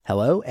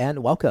Hello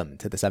and welcome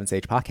to the Seven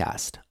Sage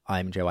Podcast.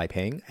 I'm Joe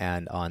Ping,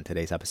 and on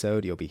today's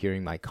episode, you'll be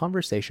hearing my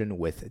conversation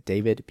with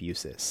David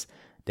Busis.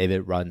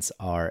 David runs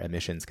our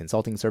emissions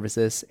consulting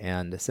services,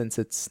 and since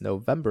it's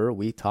November,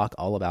 we talk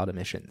all about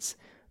emissions.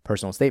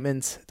 Personal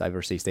statements,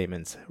 diversity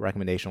statements,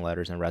 recommendation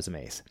letters, and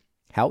resumes.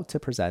 How to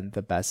present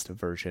the best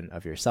version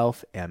of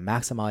yourself and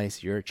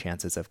maximize your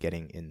chances of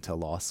getting into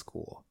law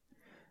school.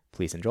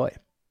 Please enjoy.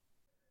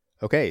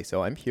 Okay,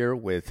 so I'm here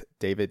with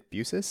David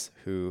Busis,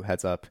 who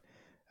heads up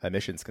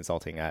emissions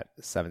consulting at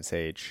Seven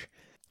Sage.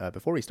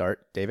 Before we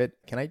start, David,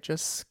 can I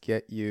just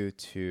get you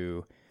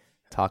to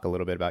talk a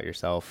little bit about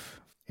yourself,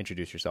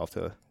 introduce yourself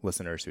to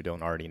listeners who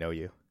don't already know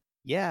you?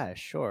 Yeah,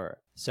 sure.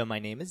 So my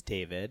name is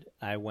David.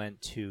 I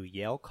went to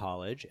Yale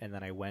College, and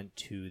then I went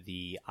to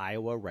the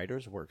Iowa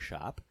Writers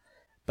Workshop.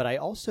 But I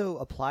also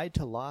applied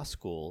to law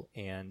school,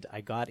 and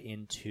I got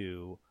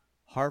into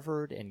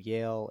Harvard and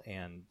Yale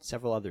and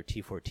several other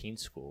T14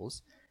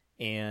 schools.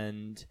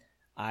 And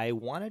I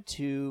wanted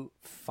to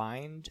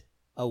find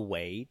a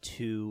way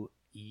to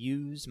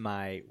use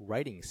my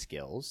writing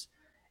skills,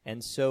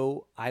 and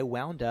so I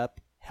wound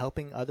up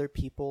helping other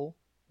people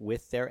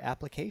with their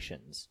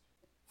applications.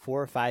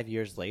 4 or 5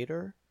 years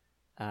later,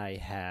 I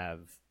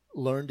have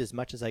learned as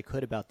much as I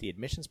could about the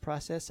admissions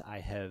process. I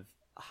have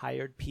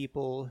hired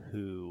people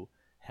who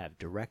have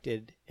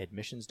directed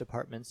admissions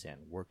departments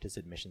and worked as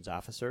admissions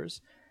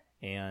officers,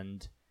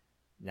 and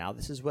now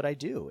this is what I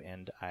do,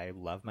 and I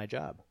love my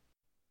job.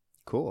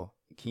 Cool.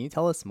 Can you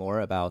tell us more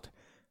about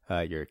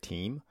your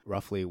team?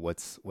 Roughly,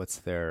 what's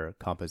their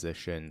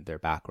composition, their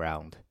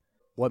background?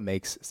 What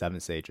makes Seven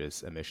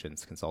Sage's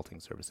emissions consulting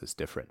services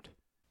different?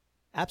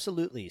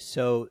 Absolutely.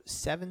 So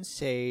Seven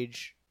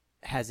Sage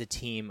has a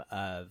team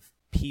of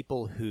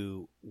people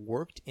who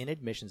worked in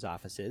admissions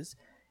offices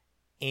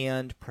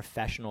and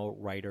professional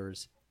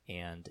writers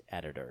and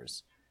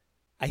editors.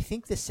 I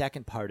think the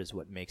second part is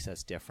what makes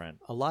us different.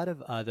 A lot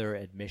of other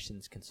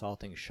admissions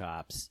consulting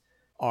shops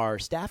are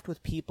staffed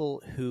with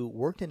people who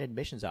worked in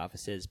admissions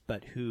offices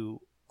but who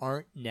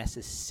aren't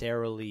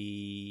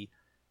necessarily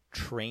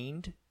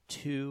trained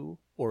to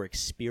or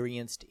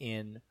experienced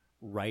in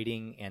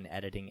writing and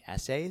editing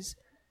essays.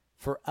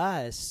 For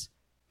us,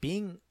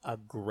 being a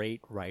great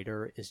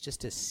writer is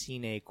just a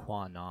sine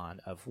qua non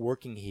of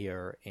working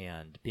here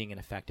and being an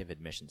effective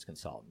admissions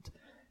consultant.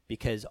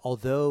 Because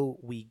although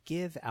we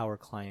give our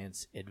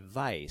clients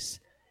advice,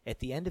 at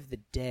the end of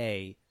the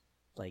day,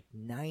 like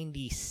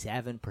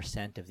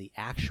 97% of the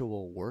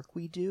actual work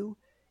we do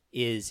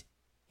is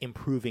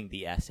improving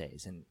the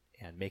essays and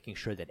making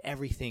sure that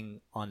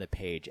everything on the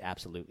page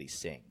absolutely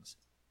sings.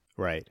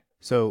 Right.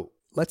 So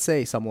let's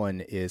say someone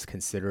is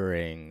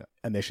considering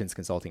emissions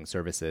consulting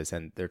services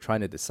and they're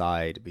trying to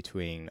decide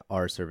between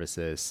our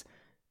services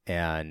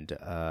and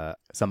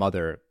some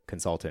other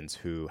consultants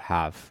who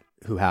have,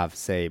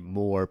 say,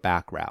 more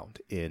background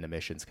in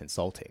emissions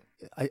consulting.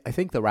 I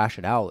think the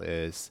rationale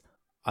is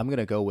I'm going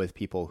to go with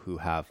people who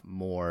have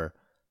more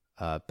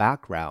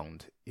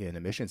background in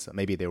emissions.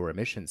 Maybe they were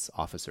emissions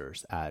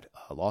officers at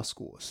law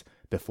schools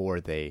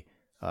before they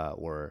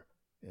were,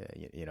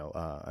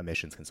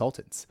 emissions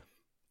consultants.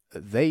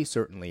 They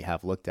certainly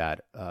have looked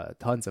at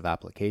tons of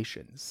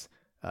applications.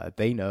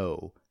 They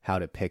know how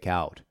to pick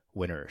out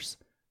winners.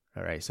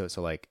 All right. So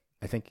like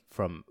I think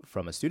from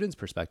a student's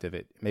perspective,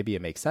 maybe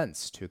it makes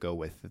sense to go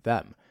with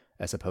them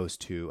as opposed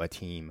to a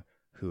team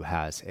who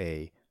has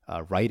a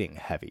writing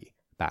heavy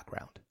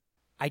background.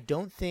 I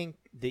don't think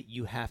that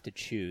you have to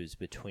choose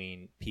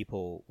between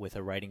people with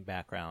a writing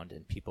background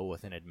and people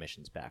with an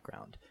admissions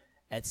background.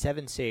 At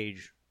Seven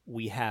Sage,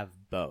 we have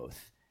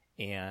both,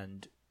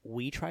 and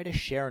we try to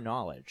share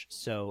knowledge.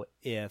 So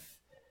if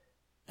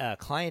a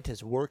client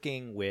is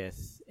working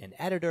with an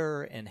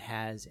editor and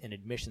has an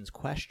admissions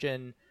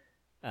question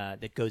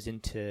that goes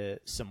into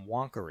some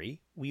wonkery,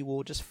 we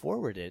will just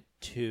forward it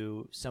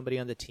to somebody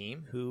on the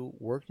team who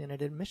worked in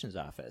an admissions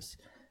office.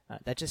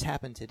 That just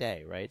happened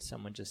today, right?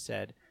 Someone just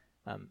said,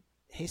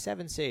 hey,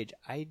 Seven Sage,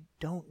 I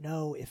don't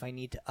know if I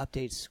need to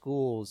update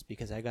schools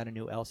because I got a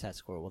new LSAT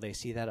score. Will they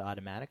see that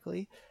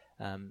automatically?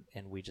 And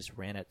we just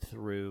ran it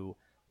through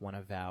one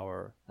of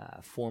our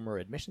former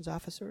admissions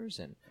officers,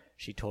 and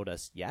she told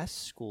us, yes,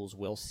 schools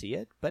will see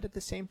it, but at the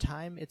same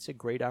time, it's a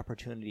great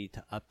opportunity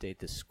to update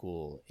the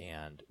school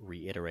and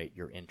reiterate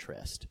your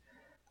interest.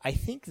 I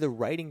think the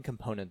writing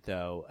component,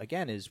 though,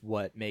 again, is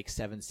what makes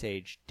Seven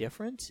Sage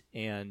different,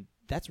 and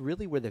that's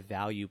really where the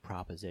value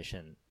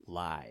proposition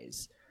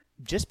lies.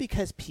 Just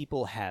because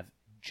people have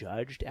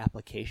judged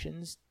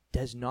applications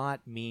does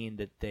not mean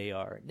that they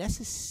are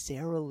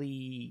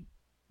necessarily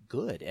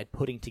good at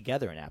putting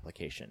together an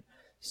application.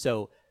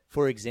 So,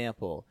 for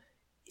example,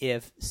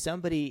 if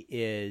somebody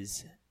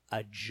is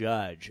a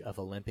judge of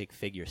Olympic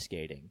figure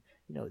skating,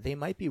 they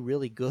might be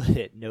really good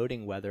at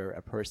noting whether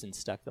a person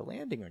stuck the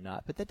landing or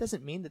not, but that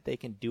doesn't mean that they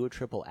can do a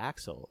triple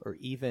axel or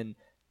even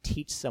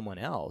teach someone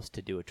else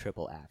to do a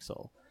triple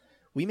axel.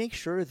 We make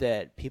sure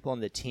that people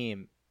on the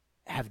team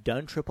have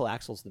done triple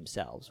axels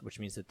themselves, which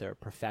means that they're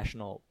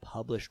professional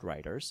published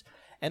writers,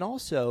 and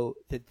also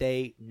that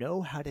they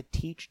know how to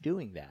teach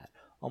doing that.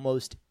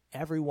 Almost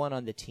everyone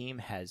on the team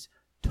has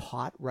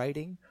taught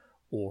writing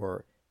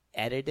or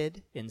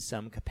edited in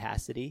some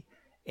capacity.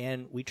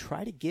 And we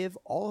try to give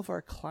all of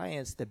our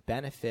clients the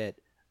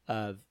benefit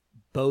of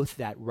both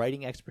that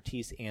writing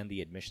expertise and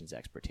the admissions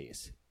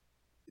expertise.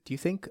 Do you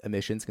think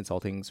admissions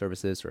consulting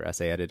services or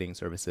essay editing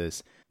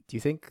services, do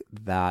you think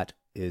that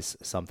is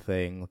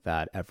something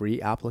that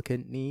every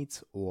applicant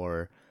needs?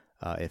 Or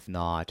if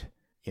not,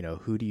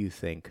 who do you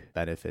think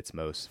benefits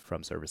most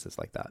from services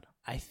like that?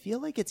 I feel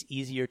like it's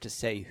easier to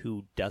say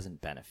who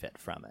doesn't benefit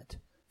from it.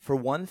 For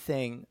one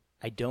thing,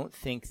 I don't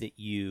think that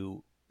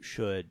you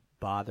should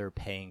bother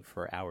paying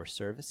for our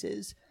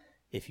services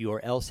if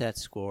your LSAT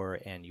score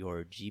and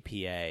your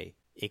GPA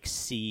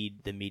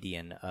exceed the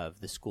median of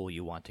the school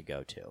you want to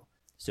go to.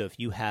 So if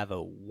you have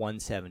a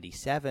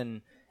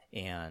 177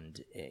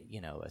 and a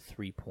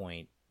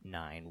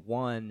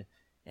 3.91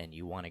 and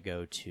you want to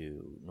go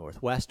to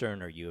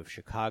Northwestern or U of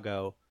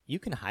Chicago, you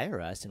can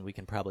hire us and we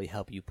can probably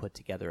help you put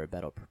together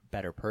a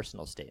better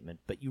personal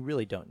statement, but you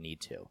really don't need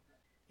to.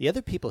 The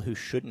other people who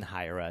shouldn't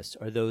hire us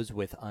are those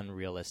with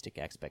unrealistic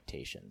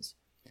expectations.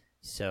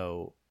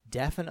 So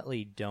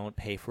definitely don't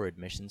pay for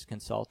admissions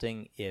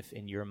consulting if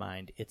in your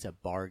mind it's a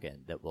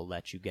bargain that will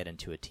let you get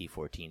into a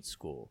T14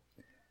 school.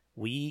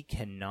 We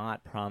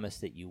cannot promise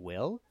that you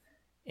will,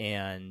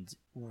 and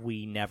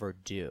we never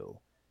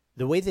do.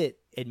 The way that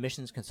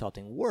admissions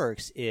consulting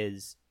works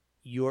is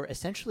you're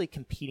essentially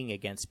competing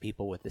against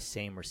people with the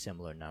same or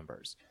similar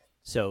numbers.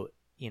 So,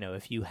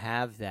 if you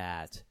have,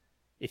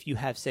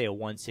 say, a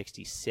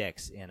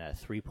 166 and a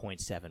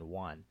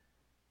 3.71,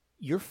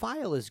 your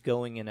file is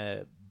going in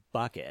a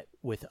bucket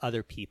with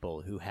other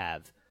people who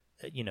have,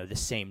 the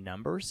same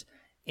numbers.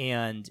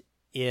 And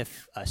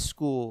if a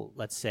school,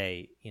 let's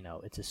say,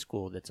 it's a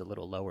school that's a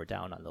little lower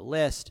down on the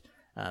list,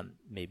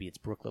 maybe it's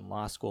Brooklyn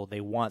Law School, they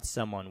want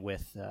someone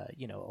with, a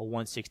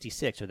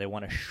 166, or they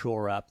want to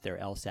shore up their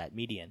LSAT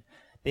median,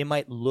 they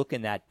might look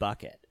in that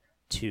bucket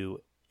to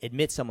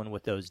admit someone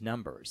with those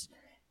numbers.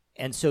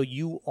 And so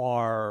you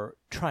are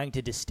trying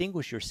to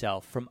distinguish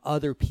yourself from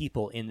other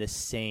people in the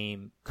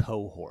same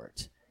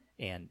cohort.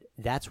 And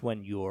that's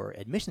when your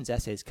admissions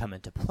essays come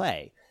into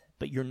play.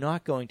 But you're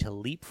not going to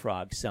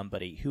leapfrog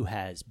somebody who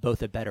has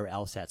both a better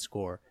LSAT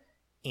score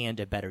and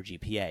a better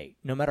GPA,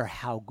 no matter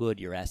how good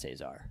your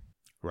essays are.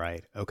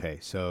 Right. Okay.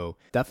 So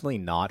definitely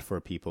not for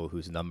people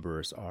whose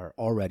numbers are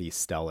already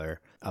stellar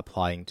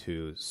applying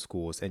to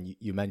schools. And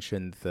you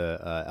mentioned the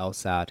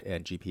LSAT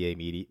and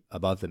GPA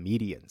above the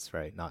medians,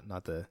 right?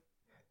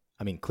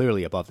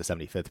 Clearly above the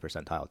 75th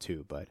percentile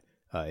too. But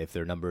if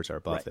their numbers are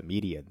above the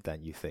median,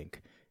 then you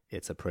think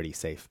it's a pretty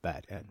safe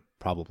bet and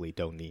probably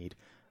don't need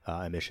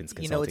admissions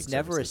consulting it's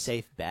never services. a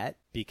safe bet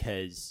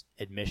because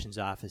admissions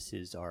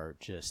offices are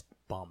just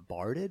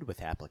bombarded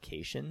with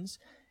applications.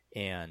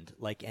 And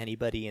like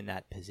anybody in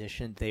that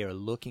position, they are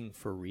looking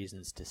for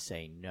reasons to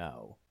say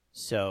no.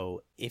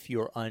 So if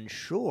you're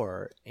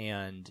unsure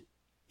and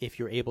if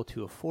you're able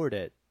to afford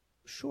it,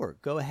 sure,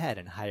 go ahead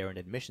and hire an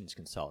admissions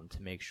consultant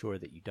to make sure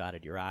that you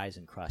dotted your I's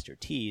and crossed your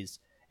T's,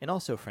 and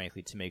also,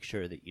 frankly, to make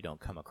sure that you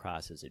don't come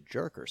across as a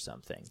jerk or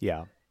something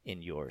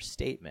in your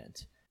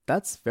statement.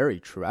 That's very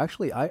true.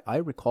 Actually, I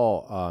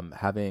recall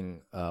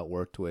having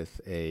worked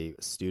with a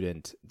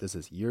student, this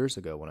is years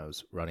ago when I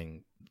was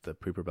running the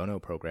pre-pro bono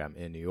program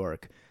in New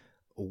York,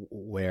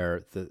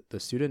 where the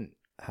student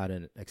had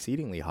an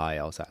exceedingly high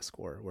LSAT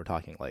score. We're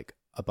talking like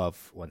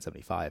above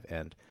 175.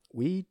 And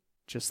we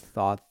just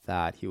thought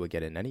that he would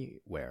get in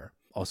anywhere.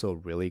 Also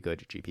really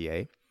good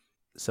GPA.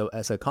 So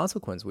as a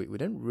consequence, we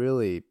didn't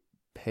really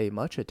pay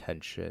much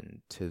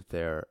attention to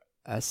their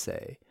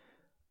essay.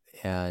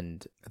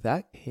 And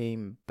that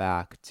came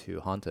back to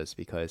haunt us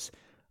because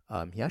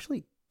he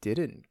actually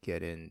didn't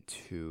get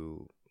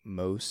into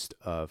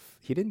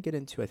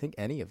I think,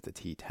 any of the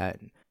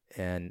T10.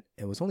 And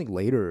it was only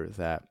later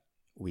that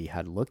we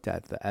had looked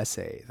at the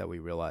essay that we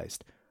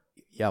realized,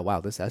 wow,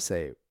 this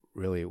essay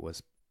really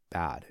was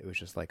bad. It was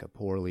just like a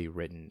poorly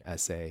written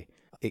essay.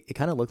 It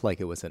kind of looked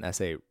like it was an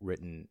essay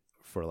written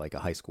for like a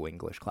high school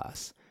English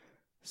class.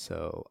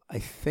 So I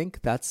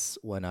think that's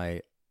when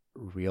I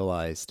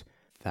realized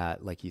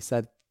that, like you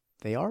said,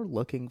 they are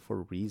looking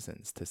for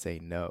reasons to say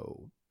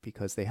no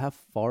because they have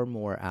far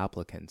more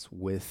applicants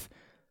with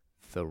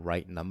the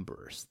right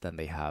numbers than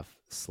they have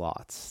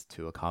slots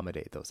to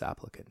accommodate those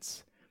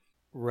applicants.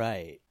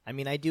 Right.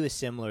 I do a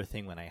similar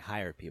thing when I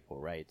hire people,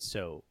 right?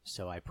 So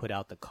I put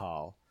out the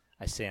call.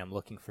 I say I'm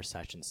looking for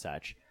such and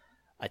such.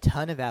 A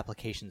ton of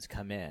applications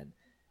come in.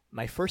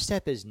 My first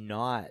step is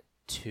not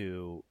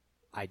to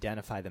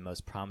identify the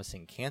most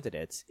promising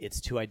candidates.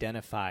 It's to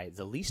identify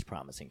the least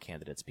promising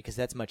candidates because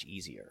that's much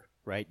easier,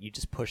 right? You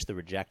just push the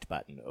reject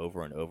button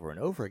over and over and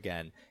over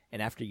again.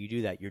 And after you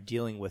do that, you're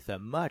dealing with a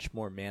much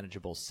more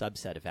manageable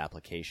subset of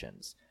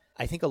applications.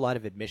 I think a lot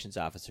of admissions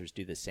officers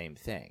do the same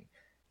thing.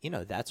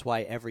 That's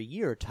why every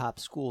year top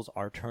schools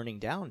are turning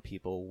down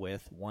people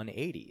with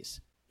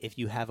 180s. If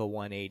you have a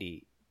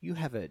 180, you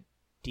have a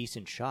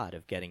decent shot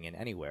of getting in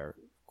anywhere,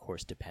 of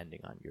course,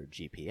 depending on your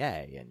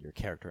GPA and your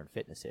character and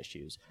fitness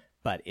issues.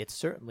 But it's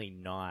certainly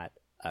not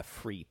a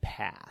free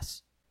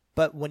pass.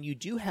 But when you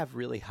do have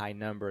really high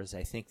numbers,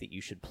 I think that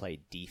you should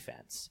play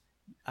defense.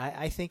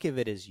 I think of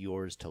it as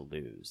yours to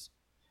lose.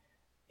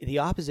 The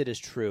opposite is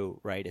true,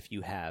 right? If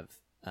you have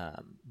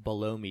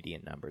below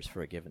median numbers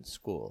for a given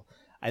school,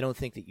 I don't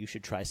think that you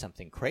should try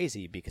something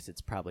crazy because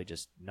it's probably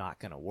just not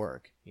going to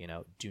work.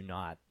 Do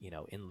not,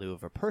 in lieu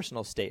of a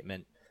personal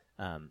statement,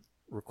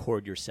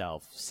 record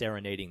yourself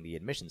serenading the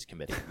admissions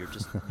committee. You're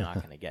just not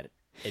going to get it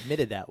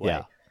admitted that way.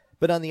 Yeah.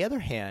 But on the other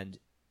hand,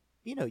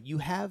 you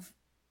have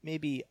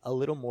maybe a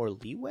little more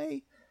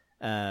leeway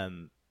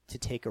to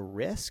take a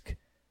risk,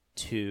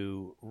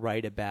 to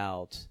write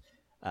about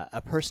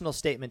a personal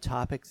statement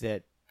topic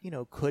that,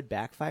 could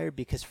backfire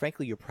because,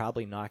 frankly, you're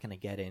probably not going to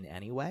get in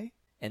anyway.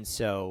 And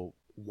so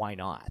why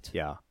not?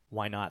 Yeah.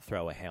 Why not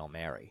throw a Hail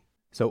Mary?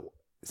 So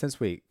since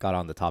we got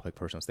on the topic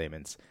personal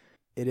statements,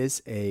 it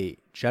is a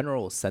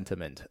general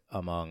sentiment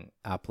among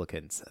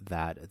applicants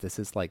that this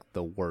is like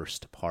the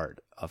worst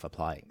part of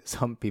applying.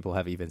 Some people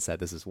have even said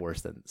this is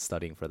worse than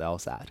studying for the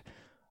LSAT.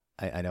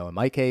 I know in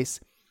my case,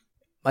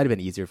 might have been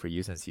easier for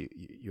you since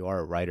you are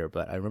a writer,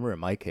 but I remember in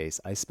my case,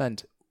 I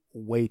spent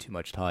way too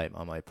much time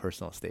on my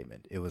personal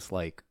statement. It was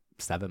like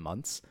 7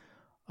 months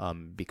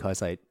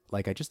because I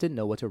just didn't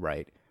know what to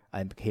write.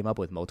 I came up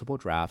with multiple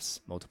drafts,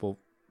 multiple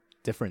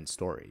different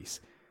stories.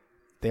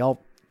 They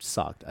all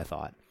sucked, I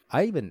thought.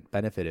 I even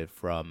benefited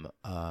from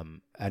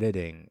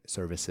editing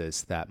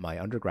services that my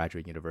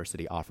undergraduate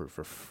university offered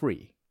for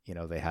free.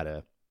 They had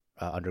a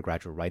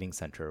undergraduate writing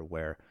center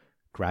where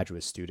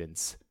graduate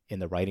students in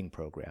the writing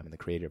program, in the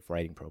creative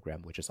writing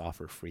program, would just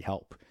offer free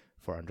help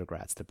for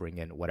undergrads to bring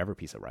in whatever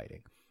piece of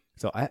writing.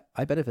 So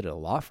I benefited a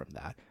lot from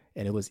that.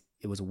 And it was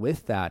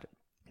with that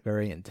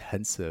very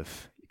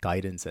intensive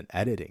guidance and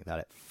editing that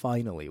it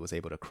finally was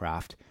able to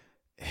craft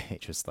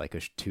just like a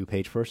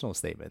 2-page personal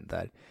statement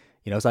that,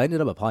 so I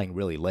ended up applying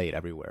really late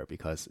everywhere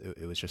because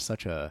it was just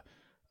such a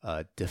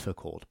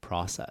difficult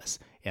process.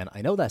 And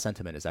I know that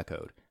sentiment is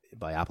echoed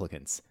by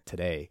applicants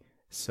today.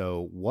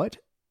 So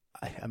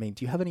do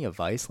you have any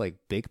advice, like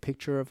big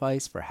picture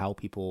advice for how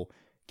people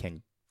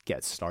can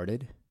get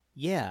started?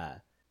 Yeah.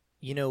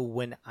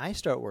 When I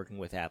start working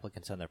with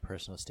applicants on their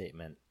personal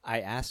statement,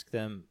 I ask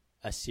them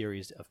a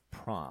series of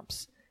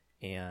prompts.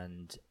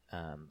 And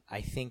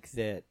I think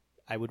that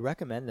I would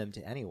recommend them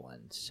to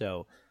anyone.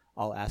 So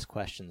I'll ask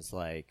questions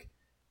like,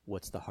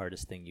 what's the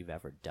hardest thing you've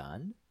ever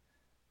done?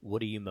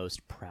 What are you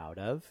most proud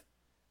of?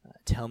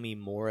 Tell me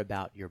more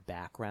about your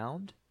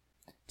background.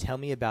 Tell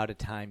me about a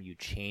time you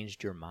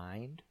changed your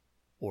mind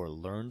or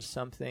learned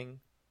something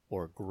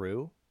or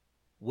grew.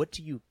 What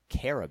do you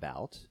care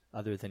about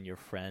other than your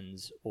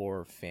friends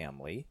or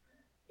family?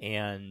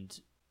 And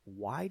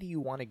why do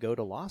you want to go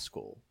to law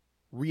school?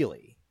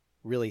 Really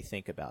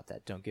think about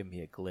that. Don't give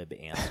me a glib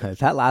answer.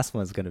 That last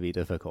one's going to be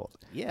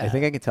difficult. Yeah. I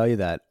think I can tell you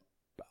that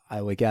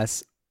I would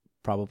guess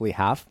probably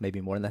half,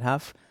 maybe more than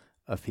half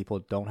of people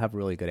don't have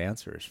really good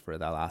answers for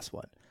that last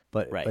one.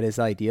 But it's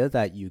the idea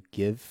that you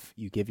give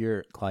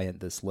your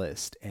client this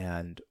list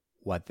and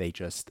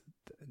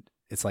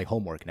it's like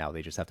homework now.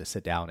 They just have to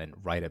sit down and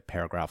write a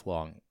paragraph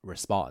long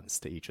response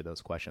to each of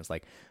those questions.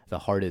 Like the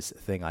hardest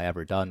thing I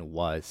ever done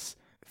was,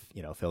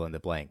 fill in the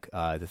blank.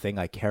 The thing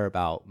I care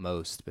about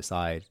most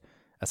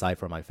aside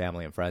from my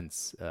family and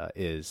friends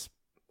is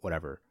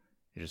whatever.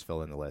 You just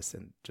fill in the list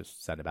and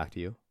just send it back to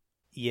you.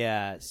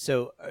 Yeah.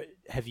 So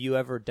have you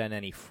ever done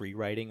any free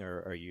writing,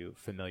 or are you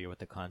familiar with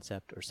the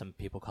concept? Or some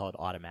people call it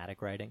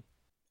automatic writing?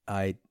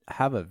 I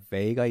have a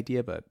vague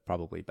idea, but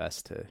probably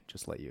best to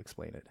just let you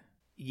explain it.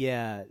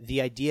 Yeah.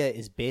 The idea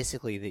is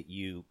basically that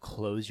you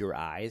close your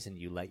eyes and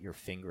you let your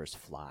fingers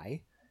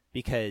fly,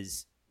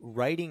 because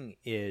writing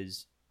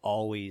is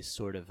always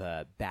sort of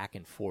a back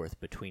and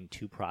forth between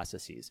two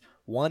processes.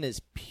 One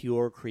is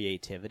pure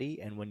creativity,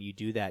 and when you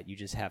do that, you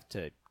just have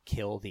to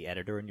kill the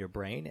editor in your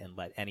brain and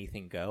let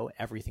anything go.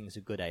 Everything's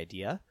a good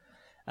idea.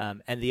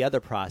 And the other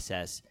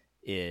process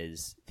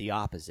is the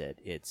opposite.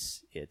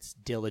 It's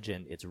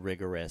diligent, it's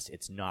rigorous,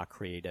 it's not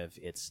creative,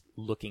 it's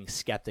looking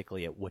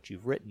skeptically at what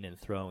you've written and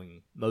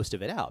throwing most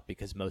of it out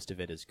because most of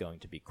it is going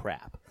to be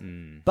crap.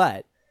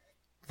 But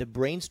the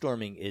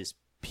brainstorming is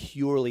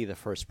purely the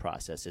first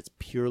process. It's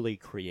purely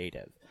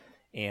creative.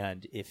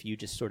 And if you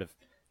just sort of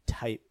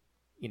type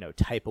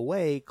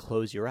away,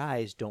 close your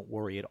eyes, don't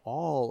worry at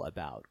all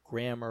about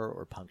grammar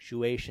or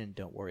punctuation,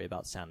 don't worry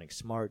about sounding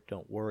smart,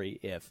 don't worry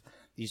if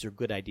these are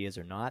good ideas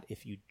or not.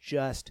 If you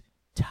just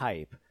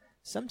type,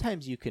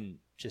 sometimes you can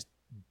just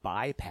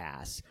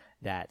bypass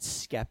that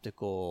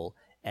skeptical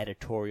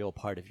editorial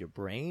part of your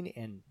brain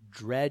and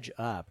dredge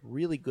up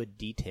really good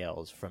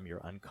details from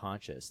your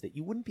unconscious that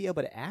you wouldn't be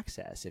able to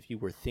access if you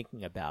were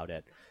thinking about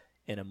it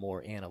in a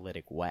more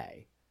analytic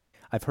way.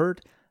 I've heard,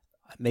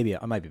 maybe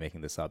I might be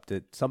making this up,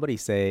 did somebody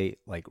say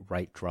like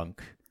write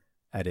drunk,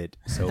 edit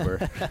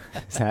sober?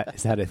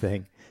 Is that a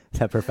thing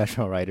that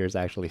professional writers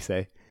actually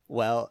say?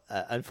 Well,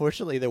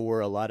 unfortunately, there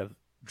were a lot of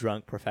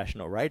drunk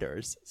professional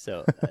writers.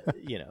 So,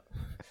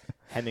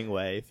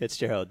 Hemingway,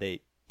 Fitzgerald,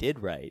 they did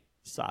write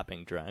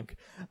sopping drunk.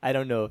 I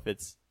don't know if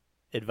it's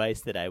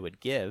advice that I would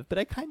give, but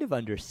I kind of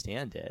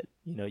understand it.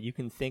 You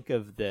can think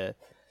of the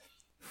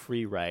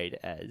free ride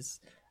as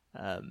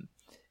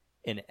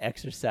an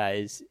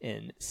exercise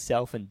in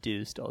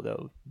self-induced,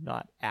 although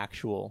not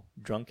actual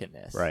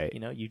drunkenness. Right.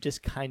 You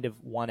just kind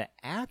of want to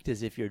act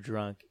as if you're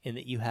drunk in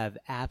that you have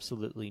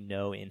absolutely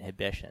no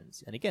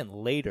inhibitions. And again,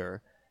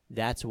 later,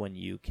 that's when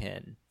you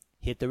can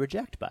hit the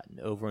reject button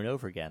over and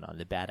over again on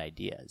the bad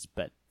ideas.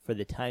 But for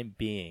the time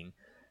being,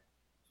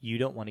 you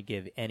don't want to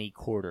give any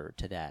quarter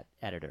to that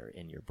editor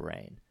in your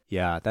brain.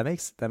 Yeah, that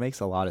makes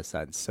a lot of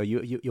sense. So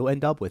you'll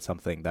end up with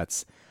something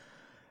that's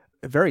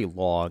very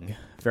long,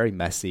 very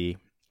messy,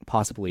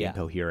 possibly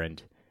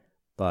incoherent,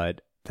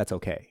 but that's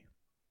okay,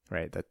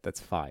 right?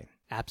 That's fine.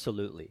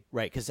 Absolutely.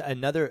 Right, because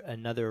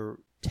another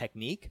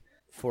technique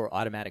for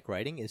automatic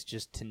writing is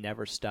just to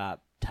never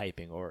stop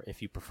typing, or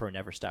if you prefer,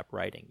 never stop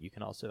writing. You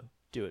can also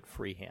do it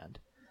freehand.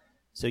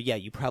 So yeah,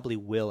 you probably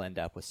will end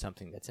up with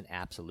something that's an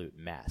absolute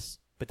mess,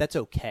 but that's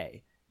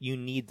okay. You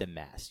need the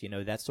mess.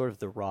 That's sort of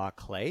the raw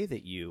clay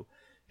that you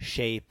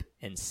shape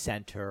and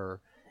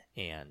center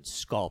and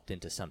sculpt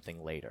into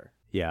something later.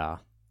 Yeah,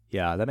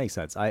 that makes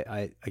sense.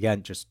 I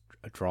again, just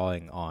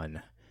drawing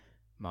on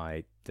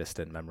my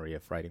distant memory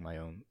of writing my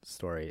own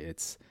story,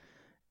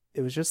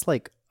 it was just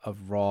like a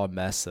raw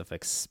mess of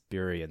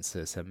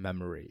experiences and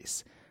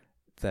memories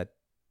that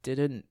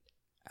didn't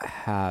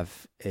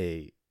have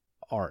a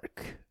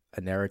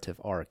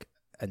narrative arc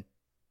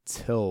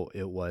until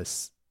it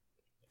was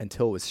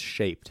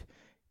shaped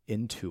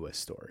into a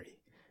story.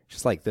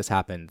 Just like this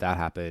happened, that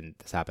happened,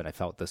 this happened, I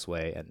felt this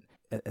way, and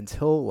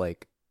until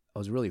like I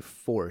was really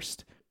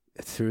forced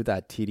through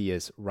that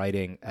tedious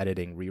writing,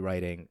 editing,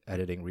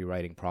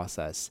 rewriting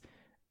process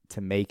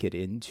to make it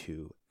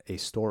into a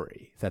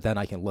story that then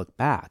I can look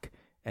back.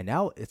 And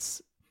now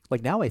it's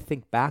like, now I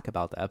think back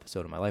about the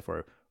episode of my life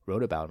or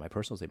wrote about in my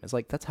personal statement. It's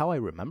like, that's how I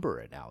remember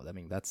it now. I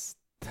mean, that's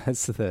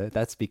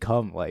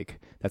become like,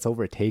 that's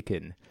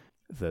overtaken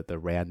the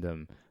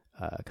random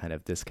kind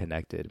of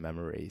disconnected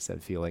memories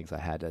and feelings I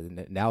had.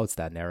 And now it's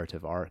that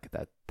narrative arc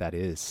that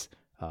is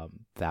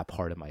that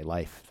part of my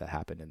life that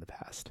happened in the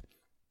past.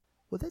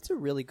 Well, that's a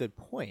really good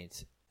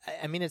point.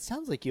 I mean, it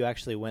sounds like you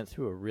actually went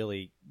through a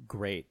really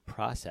great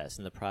process,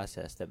 and the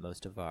process that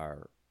most of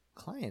our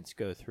clients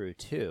go through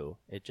too.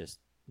 It just,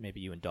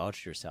 maybe you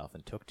indulged yourself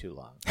and took too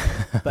long.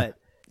 But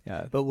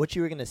yeah. But what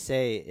you were going to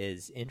say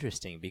is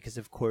interesting because,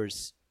 of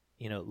course,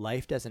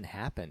 life doesn't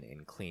happen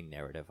in clean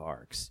narrative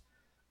arcs.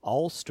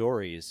 All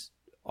stories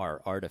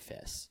are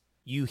artifice.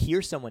 You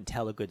hear someone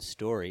tell a good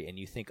story and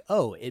you think,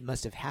 oh, it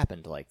must have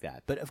happened like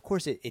that. But of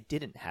course, it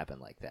didn't happen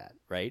like that,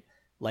 right?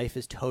 Life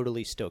is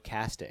totally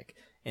stochastic,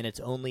 and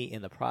it's only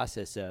in the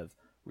process of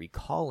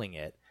recalling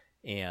it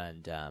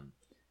and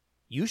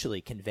usually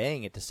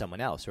conveying it to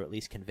someone else, or at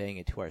least conveying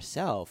it to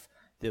ourselves,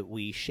 that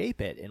we shape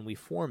it and we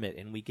form it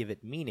and we give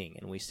it meaning,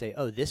 and we say,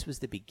 oh, this was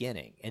the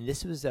beginning, and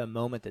this was a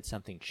moment that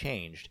something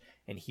changed,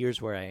 and here's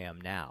where I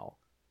am now.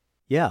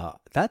 Yeah,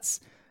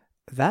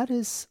 that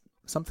is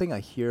something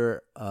I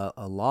hear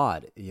a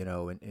lot,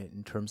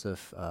 in terms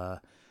of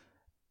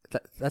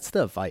that's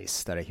the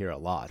advice that I hear a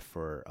lot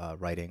for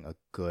writing a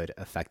good,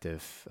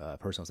 effective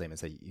personal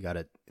statement.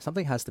 That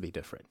something has to be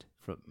different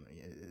from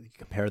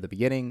compare the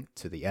beginning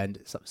to the end.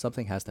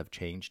 Something has to have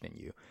changed in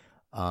you.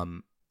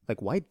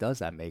 Like, why does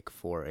that make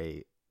for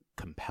a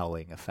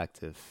compelling,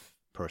 effective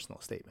personal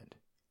statement?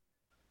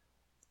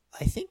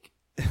 I think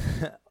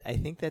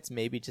that's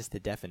maybe just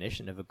the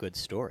definition of a good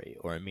story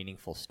or a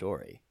meaningful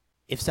story.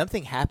 If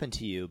something happened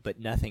to you but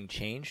nothing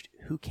changed,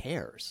 who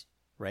cares,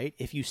 right?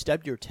 If you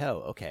stubbed your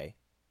toe, okay,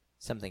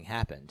 something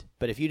happened.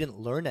 But if you didn't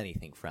learn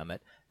anything from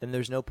it, then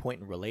there's no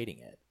point in relating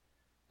it.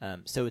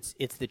 So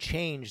it's the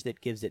change that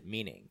gives it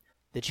meaning.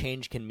 The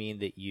change can mean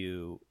that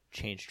you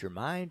changed your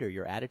mind or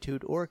your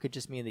attitude, or it could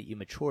just mean that you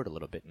matured a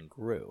little bit and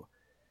grew.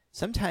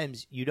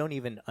 Sometimes you don't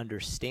even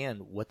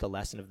understand what the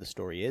lesson of the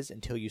story is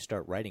until you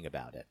start writing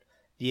about it.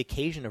 The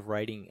occasion of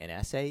writing an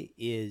essay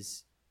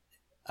is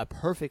a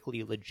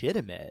perfectly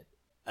legitimate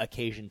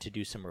occasion to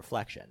do some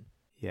reflection.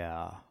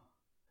 Yeah.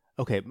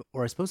 Okay,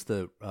 or I suppose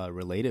the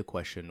related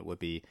question would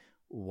be,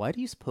 why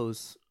do you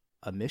suppose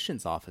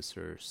admissions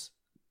officers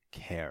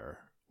care?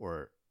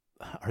 Or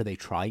are they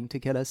trying to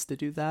get us to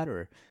do that?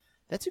 Or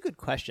that's a good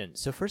question.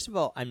 So first of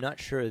all, I'm not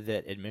sure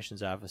that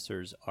admissions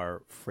officers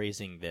are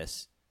phrasing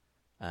this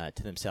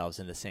to themselves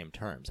in the same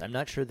terms. I'm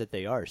not sure that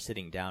they are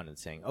sitting down and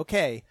saying,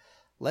 okay,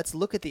 let's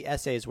look at the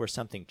essays where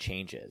something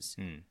changes.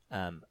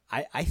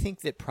 I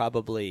think that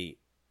probably,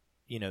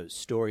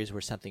 stories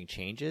where something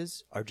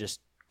changes are just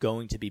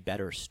going to be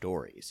better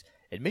stories.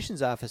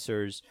 Admissions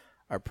officers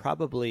are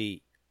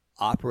probably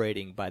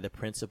operating by the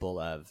principle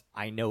of,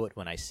 I know it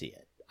when I see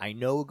it. I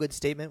know a good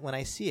statement when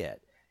I see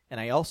it. And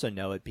I also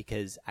know it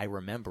because I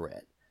remember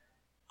it.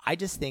 I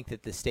just think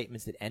that the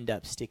statements that end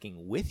up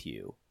sticking with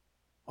you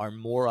are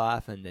more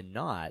often than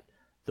not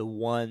the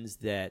ones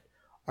that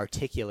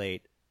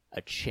articulate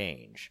a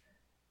change.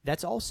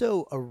 That's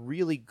also a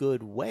really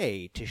good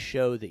way to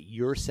show that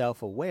you're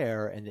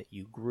self-aware and that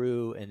you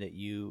grew and that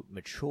you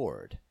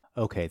matured.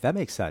 Okay, that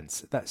makes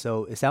sense.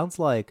 So it sounds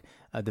like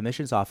the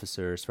admissions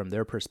officers, from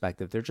their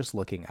perspective, they're just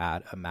looking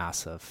at a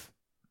mass of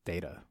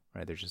data,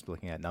 right? They're just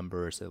looking at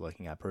numbers, they're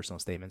looking at personal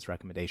statements,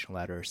 recommendation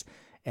letters,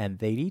 and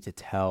they need to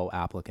tell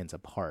applicants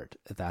apart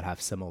that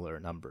have similar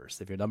numbers.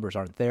 If your numbers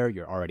aren't there,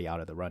 you're already out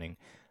of the running.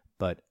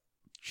 But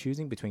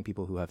choosing between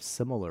people who have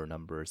similar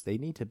numbers, they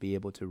need to be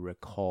able to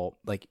recall,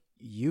 like,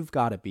 you've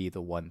got to be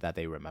the one that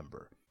they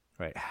remember,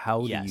 right?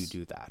 How do you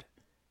do that?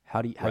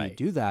 How you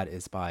do that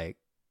is by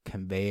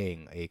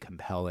conveying a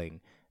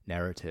compelling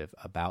narrative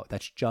about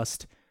that's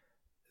just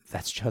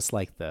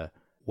like the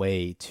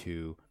way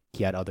to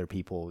get other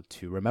people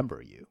to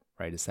remember you,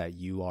 right? Is that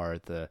you are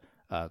the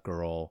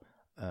girl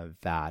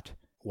that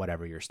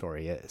whatever your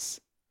story is,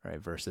 right?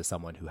 Versus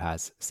someone who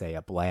has, say,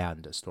 a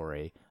bland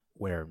story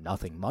where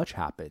nothing much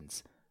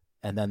happens,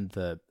 and then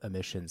the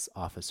admissions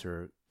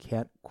officer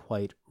can't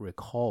quite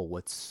recall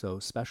what's so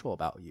special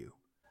about you.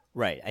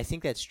 Right. I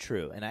think that's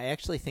true. And I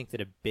actually think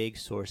that a big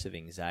source of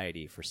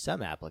anxiety for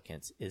some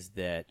applicants is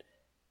that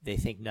they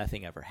think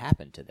nothing ever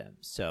happened to them.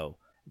 So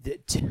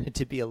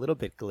to be a little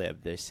bit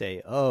glib, they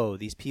say, oh,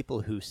 these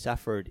people who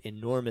suffered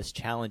enormous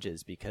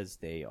challenges because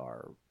they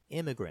are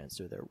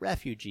immigrants or they're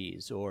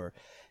refugees or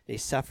they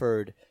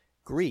suffered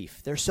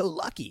grief, they're so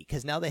lucky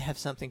because now they have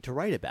something to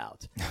write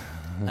about.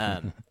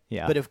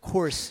 Yeah. But of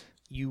course,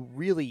 you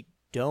really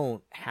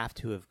don't have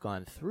to have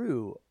gone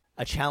through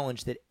a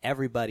challenge that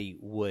everybody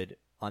would,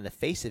 on the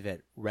face of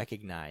it,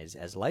 recognize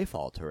as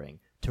life-altering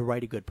to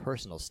write a good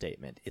personal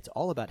statement. It's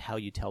all about how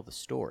you tell the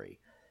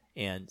story.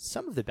 And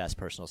some of the best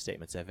personal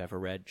statements I've ever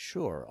read,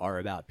 sure, are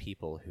about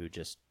people who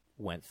just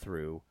went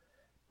through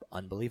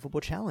unbelievable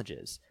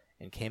challenges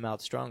and came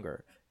out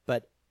stronger.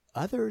 But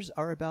others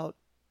are about,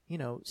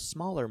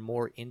 smaller,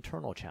 more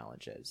internal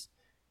challenges.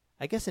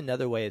 I guess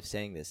another way of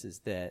saying this is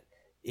that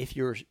if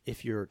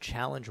your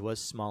challenge was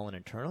small and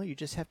internal, you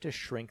just have to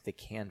shrink the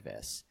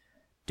canvas.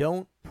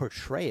 Don't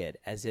portray it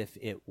as if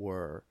it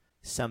were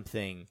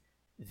something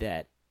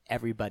that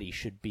everybody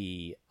should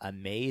be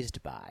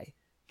amazed by.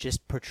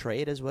 Just portray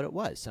it as what it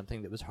was,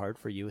 something that was hard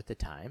for you at the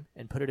time,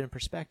 and put it in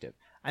perspective.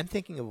 I'm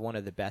thinking of one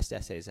of the best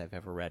essays I've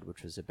ever read,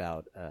 which was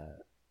about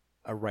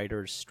a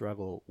writer's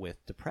struggle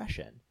with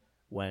depression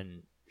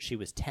when she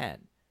was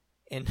 10.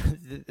 And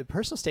the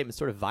personal statement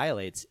sort of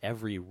violates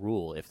every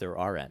rule, if there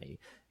are any.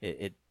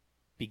 It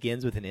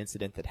begins with an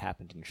incident that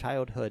happened in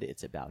childhood.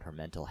 It's about her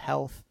mental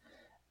health.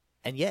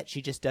 And yet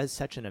she just does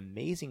such an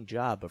amazing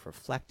job of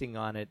reflecting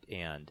on it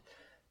and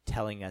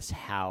telling us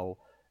how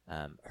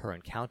her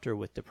encounter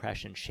with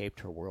depression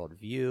shaped her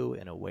worldview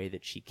in a way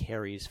that she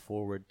carries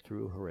forward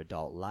through her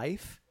adult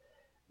life,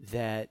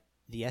 that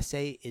the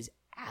essay is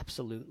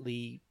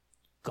absolutely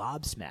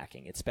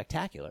gobsmacking. It's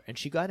spectacular. And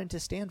she got into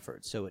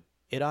Stanford, so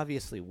it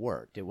obviously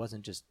worked. It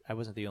wasn't just, I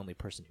wasn't the only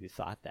person who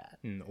thought that.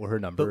 Or her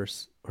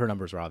numbers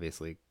were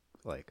obviously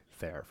like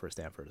fair for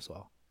Stanford as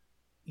well.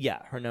 Yeah,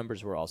 her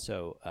numbers were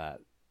also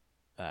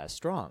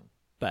strong,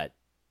 but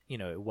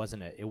it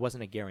wasn't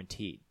a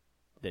guarantee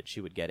that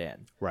she would get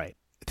in. Right.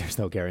 There's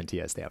no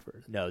guarantee at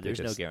Stanford. No, there's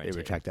no guarantee. They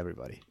reject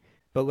everybody.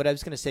 But what I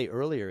was going to say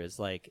earlier is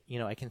I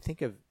can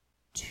think of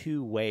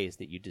two ways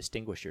that you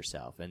distinguish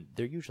yourself, and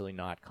they're usually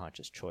not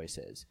conscious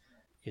choices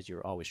because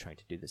you're always trying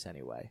to do this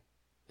anyway.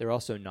 They're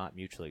also not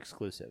mutually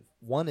exclusive.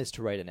 One is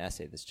to write an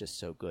essay that's just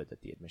so good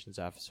that the admissions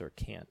officer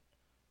can't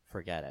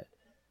forget it.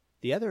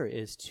 The other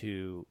is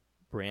to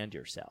brand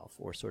yourself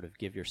or sort of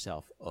give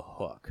yourself a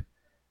hook.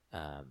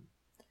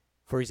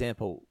 For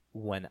example,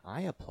 when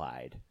I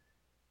applied,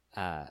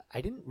 I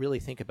didn't really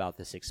think about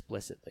this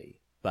explicitly,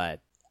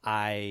 but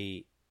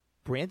I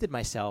branded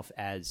myself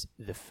as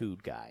the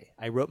food guy.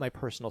 I wrote my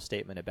personal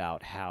statement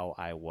about how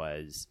I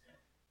was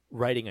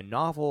writing a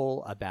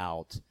novel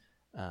about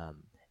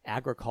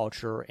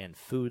agriculture and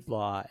food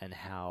law and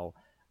how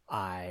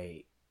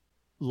I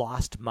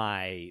lost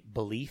my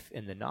belief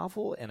in the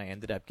novel and I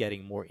ended up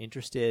getting more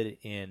interested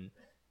in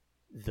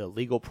the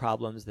legal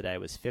problems that I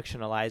was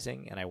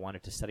fictionalizing and I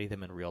wanted to study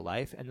them in real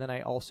life. And then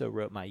I also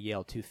wrote my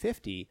Yale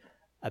 250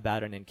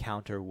 about an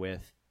encounter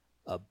with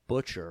a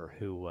butcher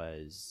who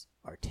was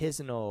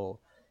artisanal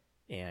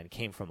and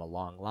came from a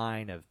long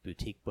line of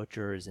boutique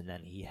butchers, and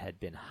then he had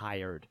been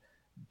hired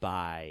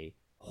by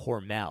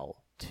Hormel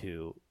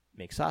to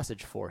make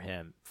sausage for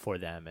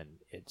them, and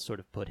it sort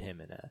of put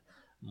him in a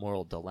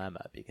moral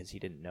dilemma because he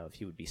didn't know if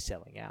he would be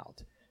selling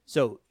out.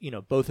 So,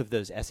 both of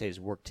those essays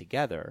work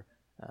together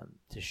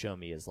to show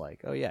me as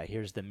like, oh yeah,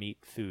 here's the meat,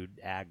 food,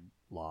 ag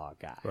law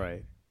guy.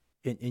 Right.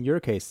 In your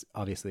case,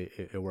 obviously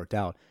it worked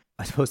out.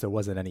 I suppose there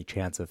wasn't any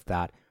chance of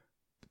that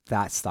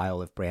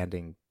style of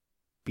branding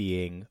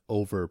being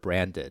over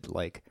branded.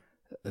 Like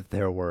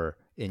there were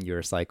in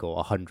your cycle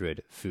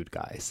 100 food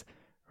guys,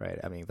 right?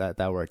 I mean that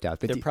worked out.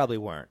 But there probably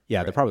weren't. Yeah,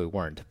 right. There probably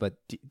weren't. But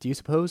do you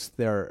suppose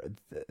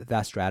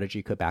that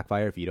strategy could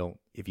backfire if you don't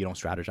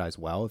strategize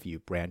well? If you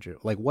brand your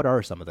what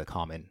are some of the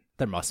common?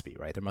 There must be,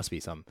 right? There must be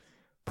some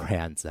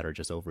brands that are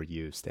just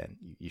overused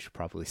and you should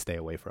probably stay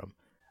away from.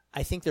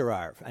 I think there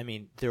are. I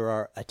mean, there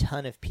are a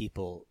ton of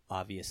people,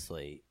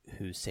 obviously,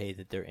 who say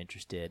that they're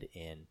interested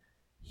in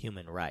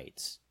human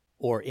rights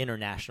or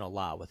international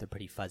law with a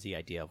pretty fuzzy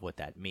idea of what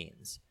that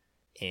means.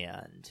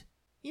 And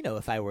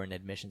if I were an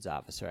admissions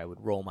officer, I would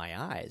roll my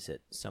eyes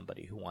at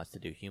somebody who wants to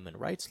do human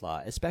rights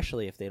law,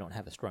 especially if they don't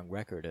have a strong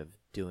record of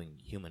doing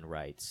human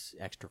rights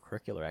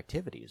extracurricular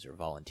activities or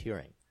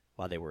volunteering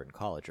while they were in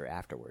college or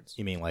afterwards.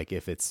 You mean like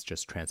if it's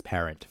just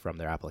transparent from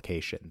their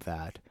application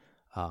that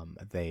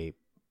they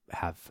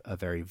have a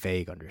very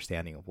vague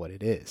understanding of what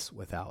it is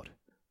without,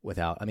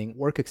 I mean,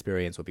 work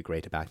experience would be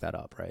great to back that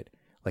up, right?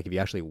 Like if you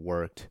actually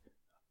worked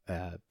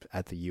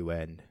at the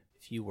UN.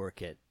 If you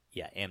work at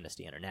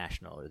Amnesty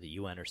International or the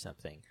UN or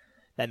something,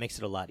 that makes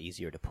it a lot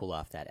easier to pull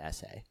off that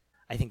essay.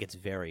 I think it's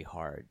very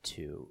hard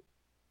to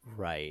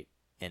write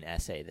an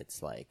essay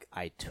that's like,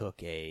 I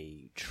took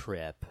a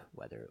trip,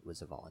 whether it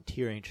was a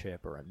volunteering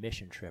trip or a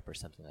mission trip or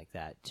something like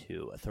that,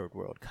 to a third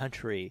world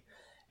country,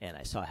 and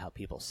I saw how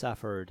people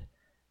suffered,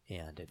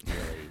 and it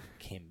really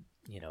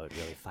it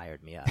really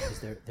fired me up,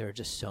 because there are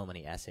just so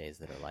many essays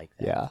that are like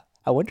that. Yeah.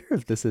 I wonder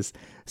if this is,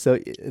 so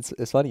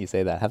it's funny you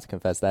say that. I have to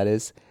confess that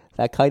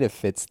kind of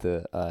fits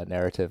the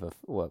narrative of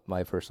what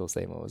my personal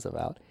statement was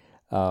about.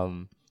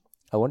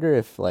 I wonder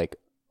if like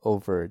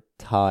over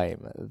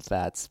time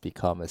that's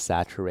become a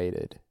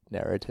saturated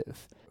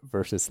narrative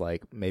versus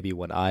like maybe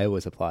when I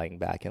was applying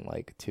back in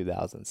like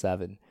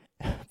 2007,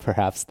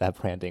 perhaps that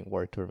branding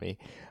worked for me.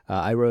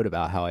 I wrote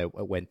about how I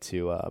went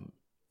to,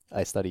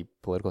 I studied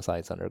political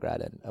science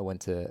undergrad, and I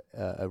went to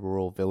a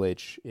rural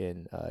village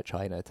in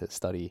China to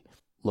study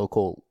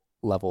local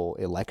level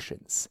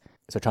elections.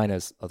 So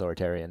China's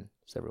authoritarian,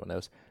 as everyone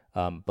knows.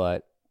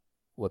 But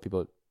what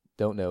people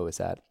don't know is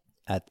that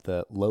at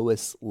the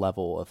lowest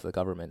level of the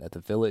government, at the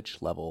village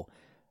level,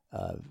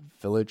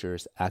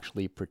 villagers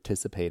actually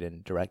participate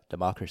in direct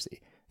democracy.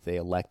 They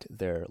elect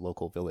their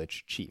local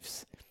village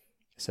chiefs.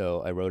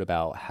 So I wrote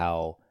about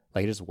how,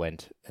 like, I just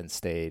went and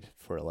stayed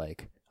for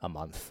like a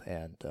month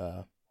and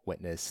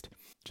witnessed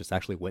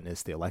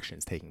the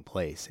elections taking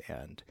place,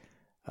 and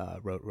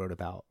wrote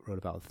about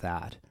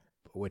that,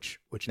 which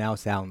now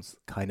sounds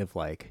kind of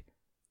like,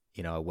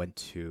 I went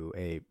to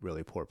a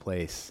really poor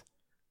place,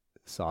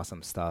 saw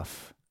some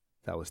stuff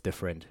that was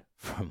different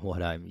from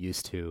what I'm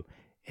used to,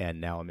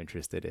 and now I'm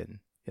interested in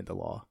the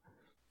law.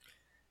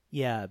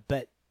 Yeah,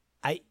 but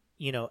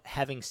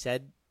having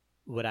said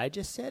what I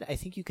just said, I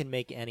think you can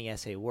make any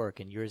essay work,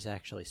 and yours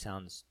actually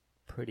sounds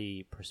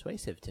pretty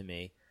persuasive to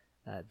me,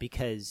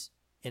 because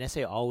an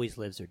essay always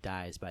lives or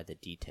dies by the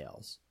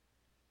details.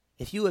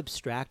 If you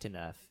abstract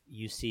enough,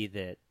 you see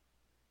that,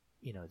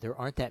 there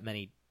aren't that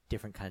many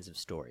different kinds of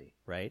story,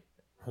 right?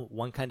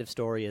 One kind of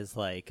story is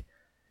like,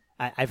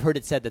 I've heard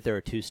it said that there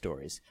are two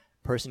stories: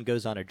 person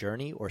goes on a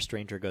journey or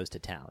stranger goes to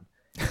town.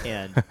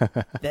 And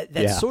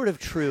that's sort of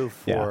true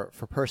for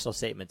personal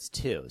statements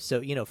too.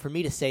 So, for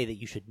me to say that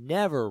you should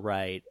never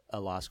write a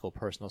law school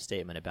personal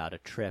statement about a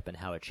trip and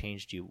how it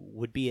changed you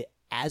would be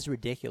as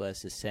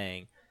ridiculous as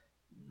saying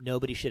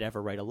nobody should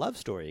ever write a love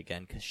story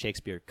again, because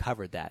Shakespeare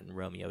covered that in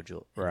Romeo and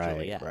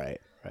Juliet. Right.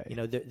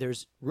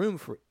 There's room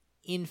for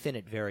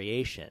infinite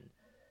variation.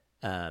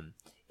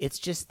 It's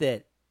just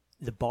that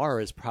the bar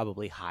is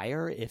probably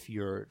higher if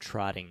you're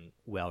trotting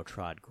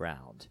well-trod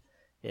ground.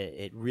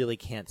 It really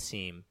can't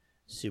seem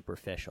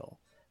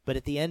superficial. But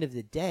at the end of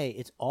the day,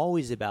 it's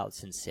always about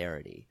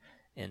sincerity.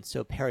 And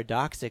so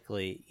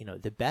paradoxically,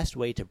 the best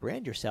way to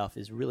brand yourself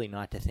is really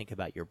not to think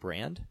about your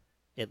brand,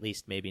 at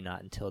least maybe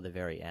not until the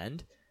very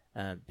end.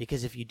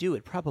 Because if you do,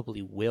 it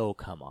probably will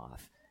come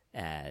off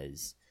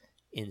as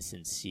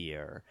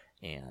insincere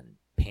and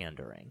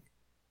pandering.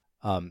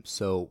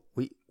 So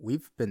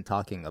we've been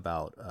talking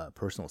about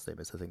personal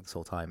statements, I think, this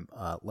whole time.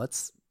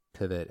 Let's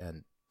pivot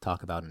and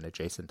talk about an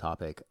adjacent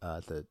topic,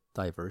 the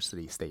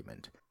diversity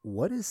statement.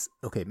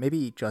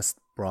 Maybe just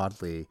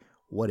broadly,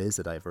 what is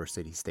a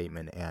diversity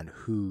statement and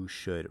who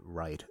should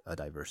write a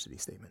diversity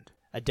statement?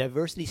 A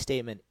diversity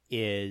statement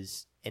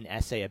is an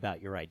essay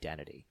about your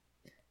identity.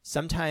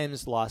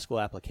 Sometimes law school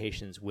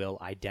applications will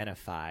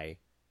identify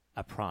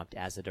a prompt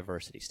as a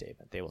diversity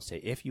statement. They will say,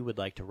 if you would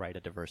like to write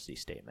a diversity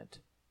statement,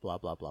 blah,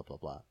 blah, blah, blah,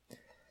 blah.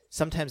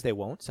 Sometimes they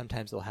won't.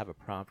 Sometimes they'll have a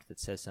prompt that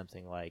says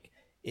something like,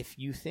 if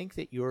you think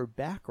that your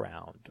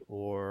background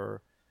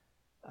or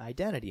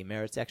identity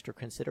merits extra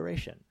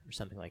consideration, or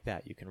something like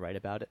that, you can write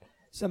about it.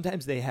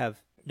 Sometimes they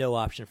have no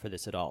option for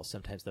this at all.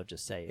 Sometimes they'll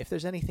just say, if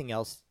there's anything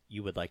else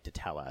you would like to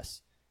tell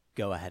us,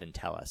 go ahead and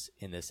tell us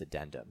in this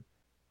addendum.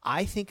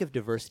 I think of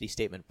diversity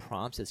statement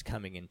prompts as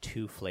coming in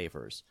two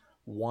flavors.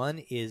 One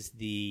is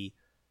the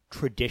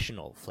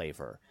traditional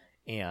flavor,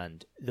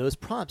 and those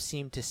prompts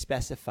seem to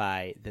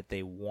specify that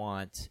they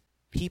want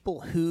people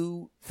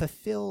who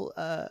fulfill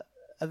a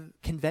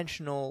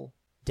conventional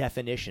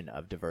definition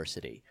of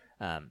diversity.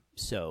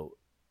 So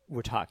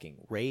we're talking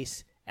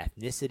race,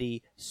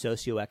 ethnicity,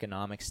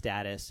 socioeconomic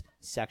status,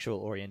 sexual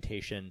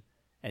orientation,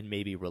 and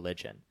maybe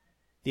religion.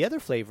 The other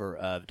flavor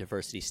of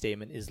diversity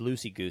statement is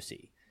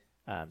loosey-goosey.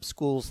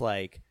 Schools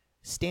like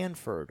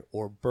Stanford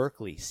or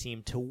Berkeley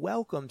seem to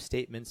welcome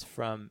statements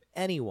from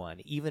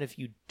anyone, even if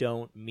you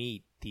don't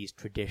meet these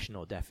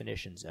traditional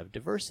definitions of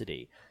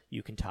diversity.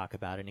 You can talk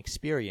about an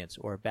experience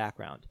or a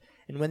background.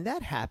 And when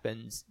that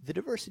happens, the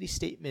diversity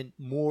statement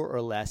more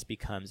or less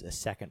becomes a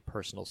second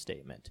personal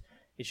statement.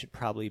 It should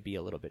probably be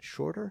a little bit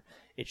shorter.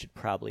 It should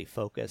probably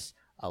focus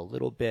a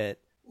little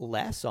bit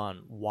less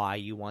on why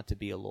you want to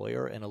be a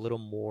lawyer and a little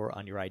more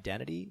on your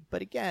identity.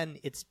 But again,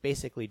 it's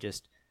basically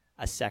just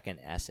a second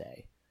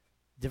essay.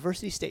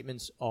 Diversity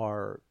statements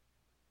are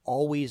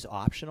always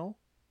optional,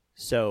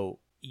 so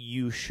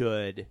you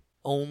should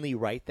only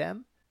write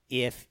them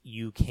if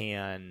you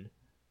can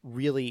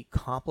really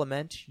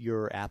complement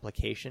your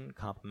application,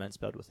 complement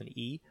spelled with an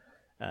E,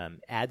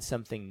 add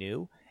something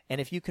new, and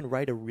if you can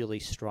write a really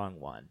strong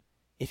one.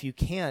 If you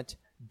can't,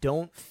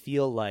 don't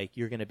feel like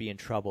you're going to be in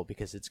trouble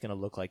because it's going to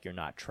look like you're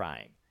not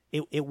trying.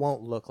 It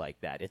won't look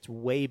like that. It's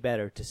way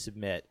better to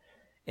submit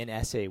an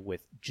essay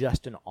with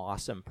just an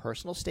awesome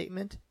personal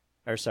statement,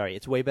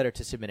 it's way better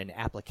to submit an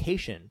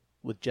application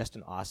with just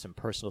an awesome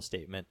personal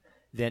statement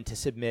than to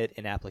submit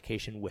an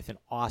application with an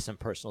awesome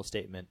personal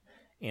statement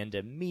and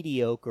a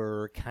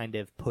mediocre kind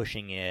of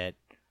pushing it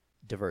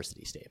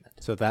diversity statement.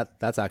 So that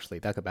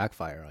could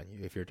backfire on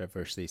you if your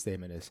diversity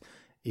statement is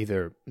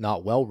either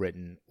not well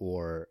written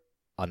or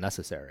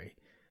unnecessary.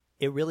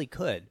 It really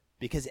could,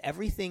 because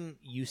everything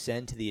you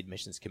send to the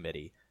admissions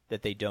committee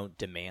that they don't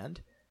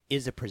demand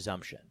is a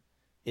presumption.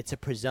 It's a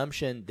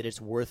presumption that it's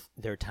worth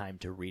their time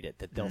to read it,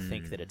 that they'll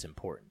think that it's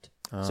important.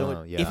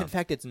 If in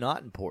fact it's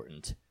not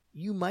important,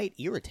 you might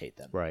irritate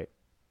them. Right.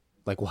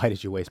 Like, why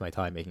did you waste my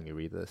time making me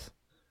read this?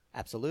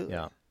 Absolutely.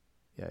 Yeah.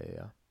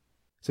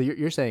 So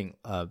you're saying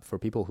for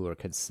people who are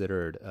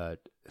considered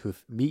who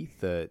meet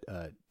the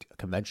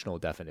conventional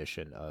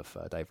definition of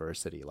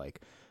diversity,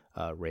 like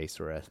race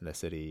or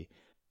ethnicity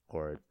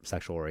or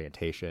sexual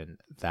orientation,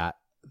 that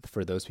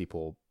for those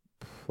people,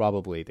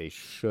 probably they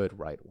should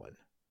write one.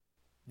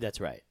 That's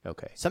right.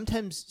 Okay.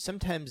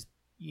 Sometimes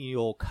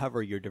you'll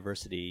cover your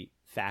diversity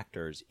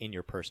factors in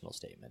your personal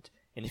statement.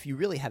 And if you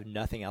really have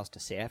nothing else to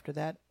say after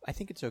that, I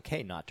think it's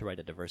okay not to write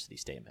a diversity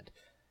statement.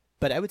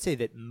 But I would say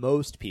that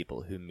most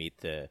people who meet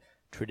the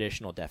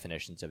traditional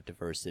definitions of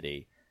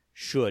diversity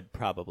should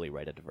probably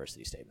write a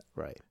diversity statement.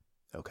 Right.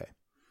 Okay.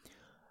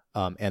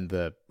 And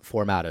the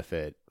format of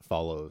it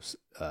follows,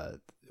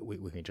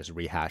 we can just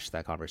rehash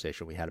that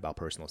conversation we had about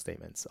personal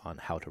statements on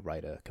how to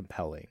write a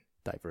compelling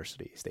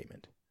diversity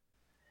statement.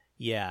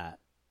 Yeah.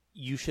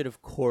 You should,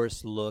 of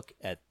course, look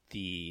at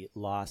the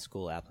law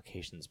school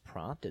applications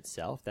prompt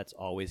itself. That's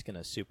always going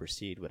to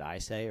supersede what I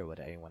say or what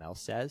anyone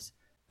else says.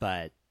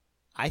 But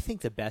I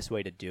think the best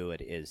way to do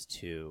it is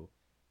to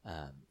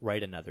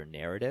write another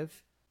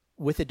narrative.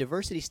 With a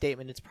diversity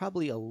statement, it's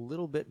probably a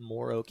little bit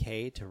more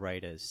okay to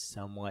write a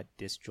somewhat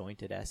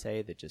disjointed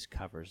essay that just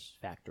covers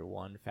factor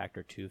 1,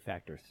 factor 2,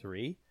 factor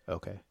 3.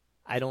 Okay.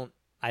 I don't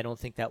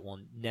think that will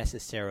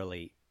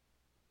necessarily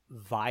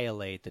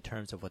violate the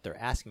terms of what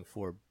they're asking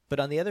for. But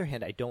on the other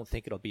hand, I don't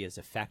think it'll be as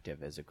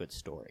effective as a good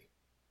story.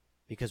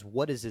 Because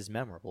what is as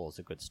memorable as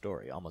a good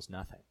story? Almost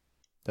nothing.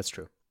 That's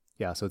true.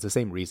 Yeah, so it's the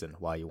same reason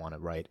why you want to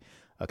write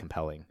a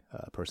compelling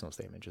personal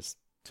statement, just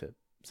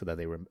so that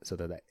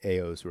the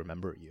AOs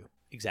remember you.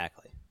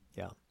 Exactly.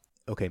 Yeah.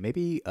 Okay,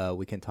 maybe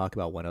we can talk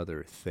about one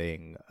other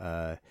thing.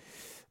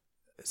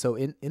 So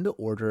in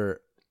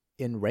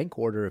rank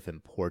order of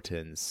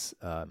importance,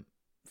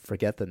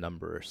 forget the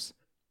numbers.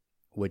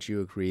 Would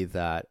you agree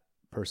that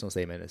personal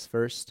statement is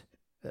first,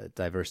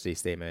 diversity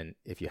statement,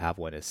 if you have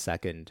one, is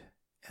second,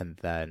 and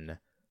then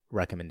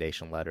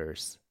recommendation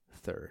letters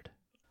third?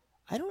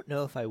 I don't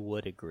know if I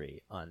would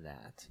agree on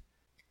that.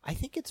 I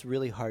think it's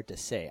really hard to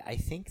say. I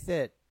think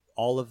that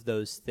all of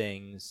those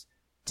things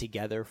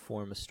together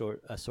form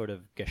a sort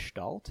of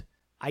gestalt.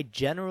 I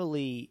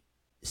generally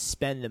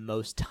spend the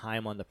most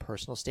time on the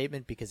personal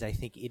statement because I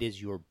think it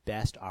is your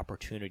best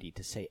opportunity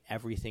to say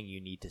everything you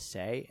need to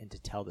say and to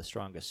tell the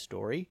strongest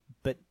story.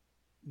 But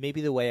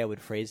maybe the way I would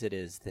phrase it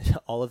is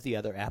that all of the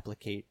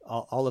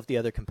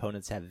other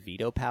components have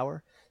veto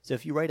power. So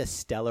if you write a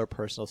stellar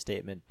personal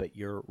statement but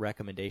your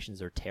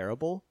recommendations are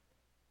terrible,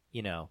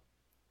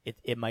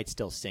 it might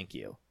still sink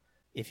you.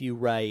 If you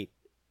write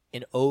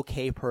an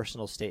okay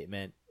personal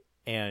statement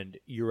and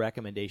your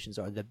recommendations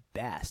are the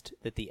best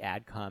that the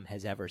AdCom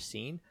has ever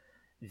seen,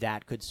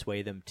 that could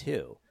sway them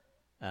too.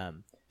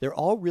 They're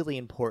all really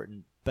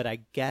important, but I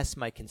guess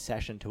my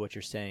concession to what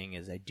you're saying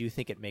is I do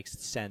think it makes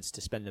sense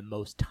to spend the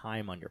most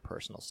time on your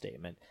personal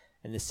statement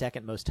and the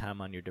second most time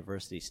on your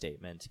diversity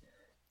statement.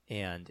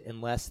 And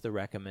unless your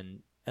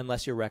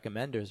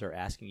recommenders are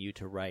asking you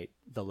to write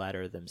the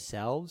letter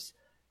themselves,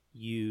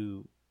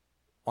 you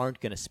aren't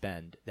going to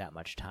spend that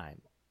much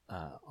time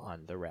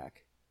on the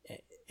rec,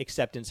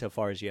 except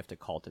insofar as you have to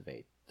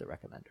cultivate the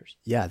recommenders.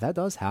 Yeah, that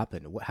does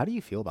happen. How do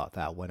you feel about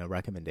that when a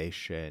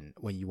recommendation,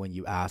 when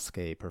you ask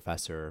a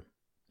professor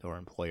or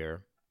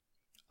employer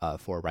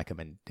for a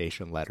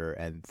recommendation letter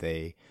and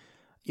they,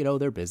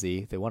 they're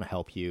busy, they want to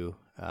help you,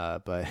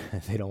 but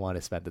they don't want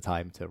to spend the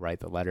time to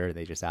write the letter and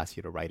they just ask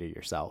you to write it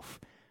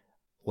yourself.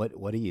 What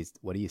do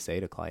you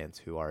say to clients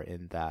who are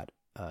in that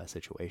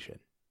situation?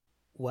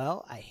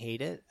 Well, I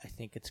hate it. I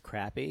think it's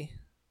crappy,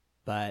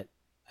 but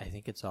I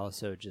think it's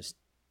also just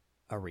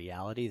a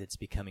reality that's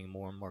becoming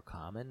more and more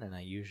common, and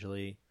I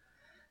usually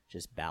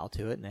just bow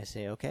to it and I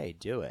say, okay,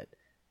 do it.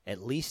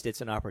 at least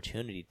it's an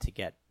opportunity to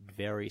get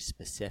very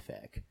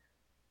specific.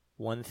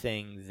 One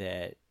thing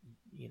that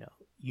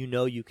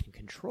you can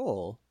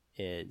control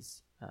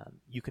is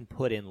you can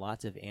put in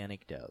lots of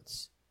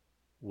anecdotes,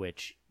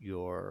 which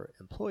your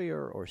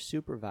employer or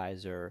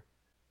supervisor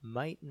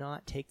might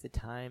not take the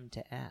time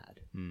to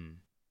add.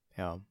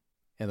 Yeah.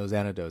 And those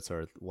anecdotes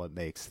are what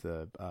makes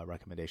the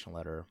recommendation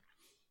letter,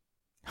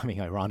 I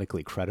mean,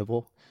 ironically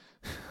credible.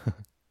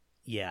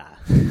 Yeah.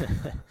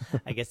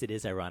 I guess it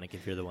is ironic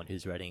if you're the one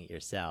who's writing it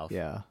yourself.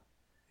 Yeah.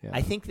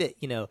 I think that,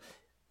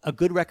 a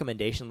good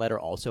recommendation letter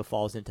also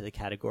falls into the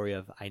category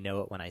of I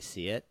know it when I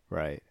see it.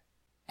 Right.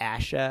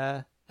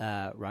 Asha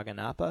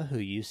Raganappa, who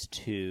used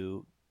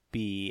to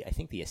be, I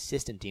think, the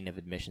assistant dean of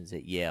admissions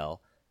at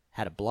Yale,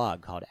 had a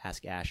blog called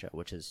Ask Asha,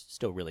 which is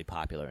still really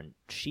popular. And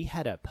she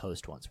had a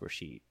post once where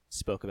she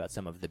spoke about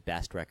some of the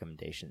best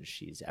recommendations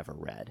she's ever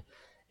read.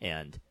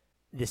 And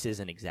this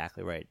isn't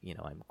exactly right.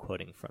 I'm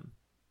quoting from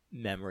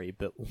memory,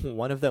 but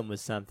one of them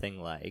was something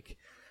like,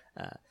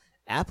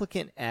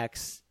 applicant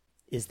X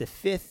is the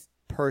 5th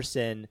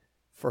person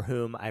for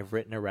whom I've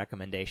written a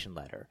recommendation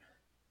letter.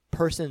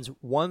 Persons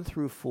 1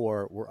 through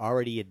 4 were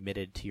already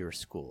admitted to your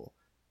school.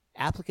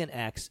 Applicant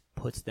X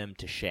puts them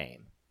to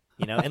shame.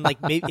 And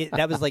like maybe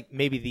that was like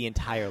maybe the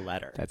entire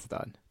letter. That's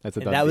done. That's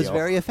a and done that was deal.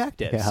 very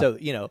effective. Yeah. So,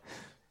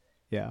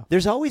 Yeah.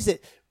 there's always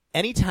that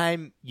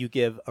anytime you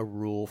give a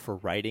rule for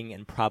writing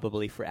and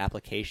probably for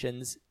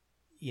applications,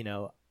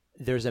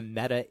 there's a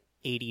meta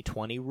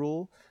 80-20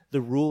 rule.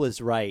 The rule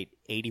is right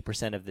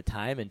 80% of the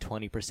time, and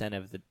 20%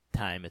 of the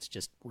time it's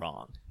just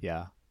wrong.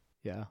 Yeah.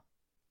 Yeah.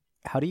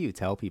 How do you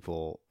tell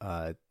people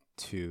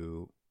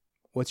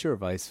what's your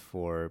advice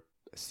for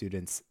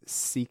students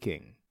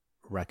seeking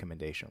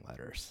recommendation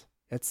letters?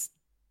 It's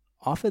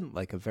often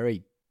like a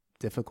very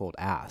difficult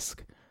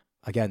ask.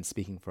 Again,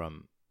 speaking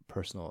from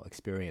personal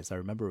experience, I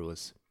remember it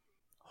was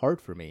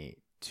hard for me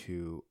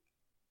to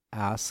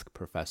ask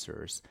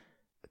professors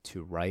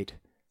to write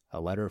a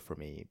letter for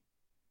me.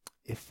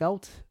 It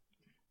felt,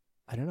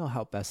 I don't know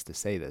how best to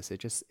say this.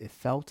 It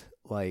felt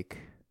like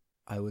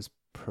I was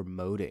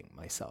promoting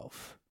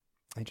myself.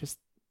 I just,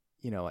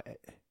 I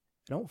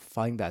don't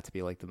find that to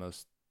be like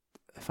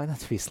I find that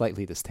to be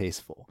slightly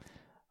distasteful.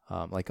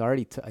 Like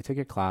I took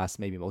a class,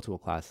 maybe multiple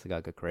classes, I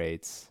got good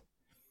grades.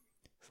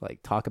 It's like,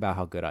 talk about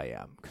how good I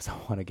am because I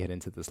want to get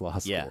into this law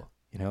school.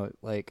 Yeah.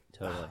 Like,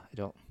 Totally. I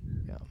don't,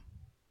 yeah.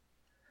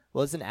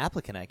 Well, as an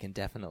applicant, I can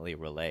definitely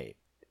relate.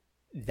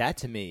 That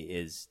to me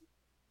is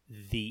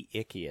the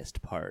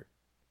ickiest part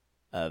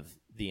of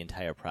the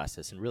entire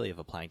process and really of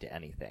applying to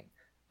anything.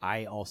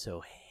 I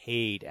also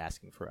hate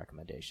asking for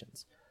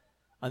recommendations.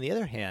 On the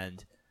other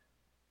hand,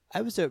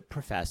 I was a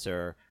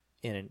professor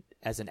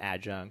as an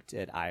adjunct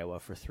at Iowa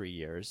for 3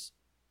 years,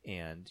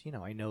 and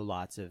I know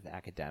lots of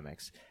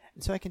academics,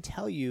 and so I can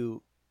tell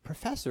you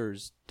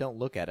professors don't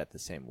look at it the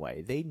same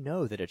way. They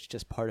know that it's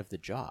just part of the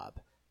job,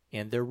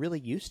 and they're really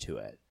used to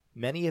it.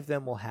 Many of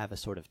them will have a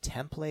sort of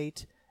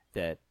template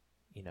that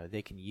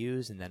they can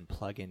use and then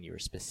plug in your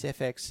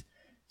specifics.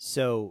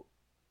 So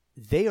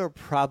they are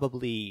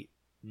probably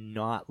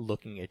not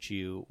looking at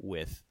you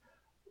with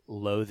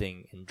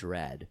loathing and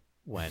dread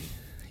when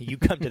you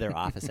come to their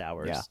office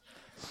hours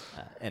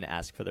and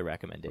ask for the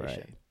recommendation.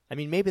 Right. I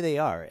mean, maybe they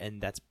are,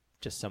 and that's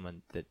just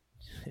someone that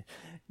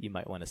you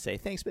might want to say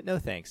thanks, but no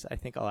thanks. I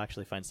think I'll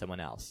actually find someone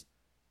else.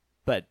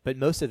 But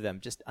most of them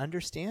just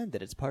understand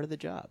that it's part of the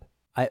job.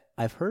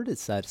 I've heard it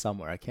said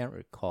somewhere, I can't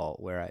recall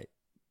where I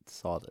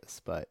saw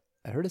this, but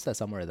I heard it said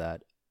somewhere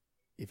that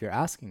if you're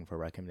asking for a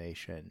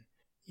recommendation,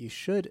 you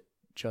should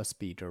just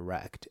be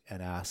direct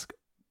and ask,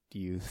 do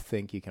you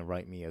think you can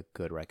write me a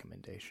good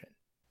recommendation?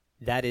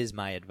 That is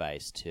my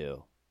advice,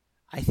 too.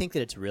 I think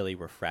that it's really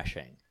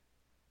refreshing.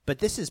 But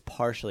this is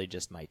partially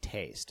just my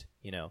taste.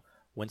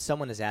 When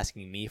someone is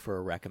asking me for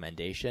a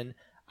recommendation,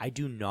 I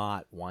do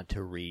not want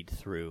to read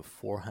through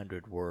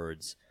 400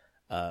 words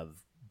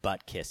of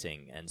butt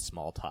kissing and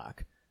small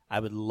talk. I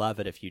would love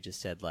it if you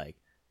just said like,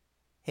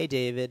 hey,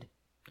 David,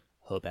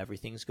 hope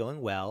everything's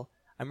going well.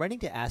 I'm writing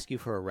to ask you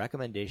for a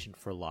recommendation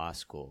for law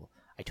school.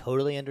 I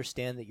totally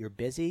understand that you're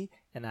busy,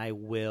 and I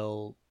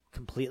will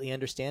completely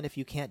understand if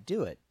you can't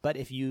do it. But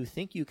if you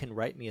think you can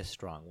write me a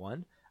strong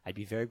one, I'd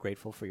be very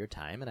grateful for your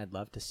time, and I'd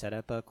love to set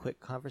up a quick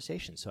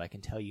conversation so I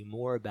can tell you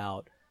more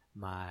about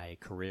my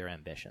career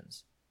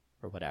ambitions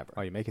or whatever.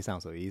 Oh, you make it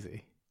sound so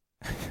easy.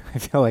 I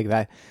feel like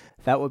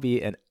that would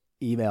be an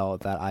email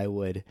that I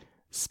would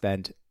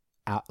spend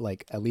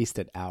like at least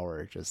an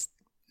hour just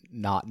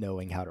not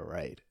knowing how to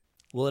write.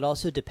 Well, it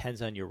also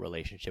depends on your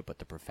relationship with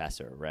the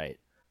professor, right?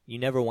 You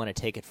never want to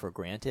take it for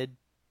granted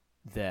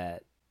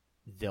that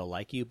they'll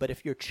like you, but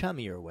if you're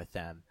chummier with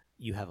them,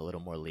 you have a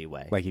little more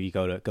leeway. Like if you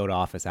go to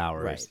office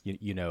hours, right.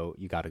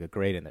 you got a good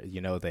grade in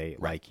there. They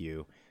right. like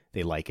you.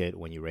 They like it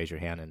when you raise your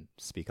hand and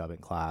speak up in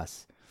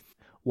class.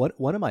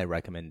 One of my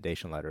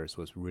recommendation letters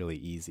was really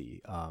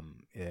easy,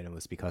 and it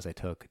was because I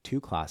took 2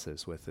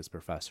 classes with this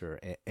professor,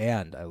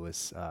 and I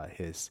was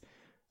his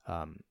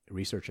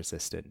research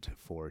assistant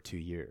for 2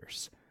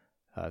 years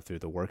through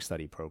the work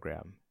study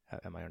program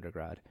at my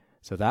undergrad.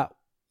 So that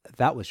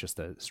that was just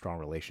a strong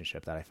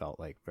relationship that I felt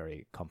like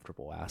very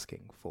comfortable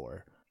asking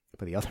for.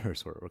 But the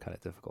others were kind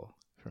of difficult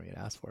for me to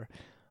ask for.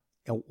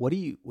 And what do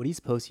you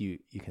suppose you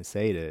can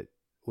say to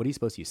what do you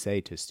suppose you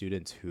say to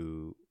students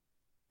who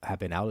have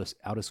been out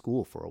of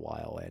school for a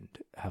while and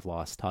have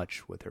lost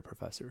touch with their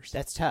professors?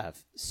 That's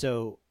tough.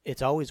 So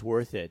it's always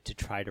worth it to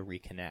try to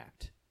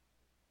reconnect.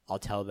 I'll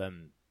tell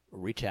them,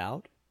 reach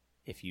out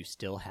if you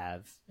still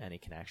have any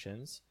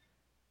connections.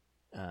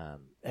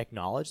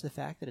 Acknowledge the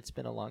fact that it's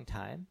been a long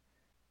time.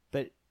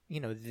 But,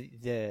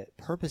 the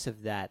purpose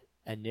of that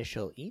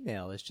initial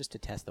email is just to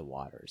test the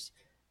waters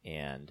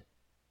and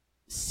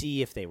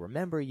see if they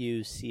remember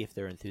you, see if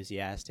they're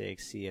enthusiastic,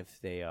 see if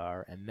they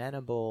are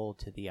amenable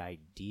to the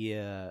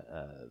idea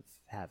of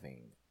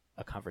having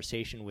a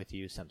conversation with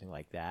you, something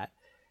like that.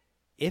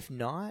 If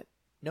not,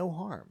 no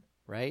harm,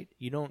 right?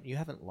 You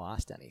haven't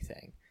lost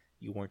anything.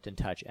 You weren't in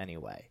touch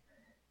anyway.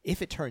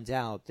 If it turns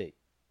out that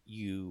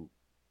you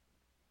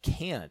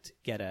can't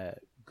get a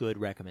good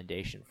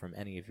recommendation from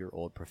any of your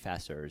old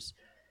professors,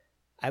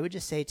 I would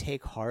just say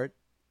take heart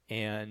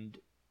and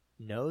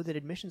know that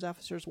admissions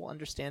officers will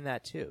understand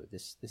that too.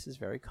 This is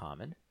very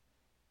common.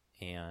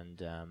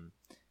 And,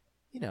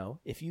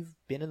 if you've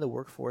been in the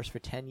workforce for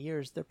 10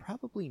 years, they're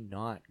probably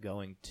not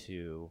going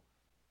to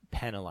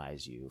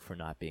penalize you for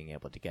not being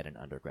able to get an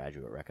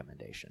undergraduate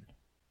recommendation.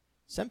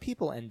 Some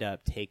people end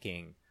up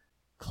taking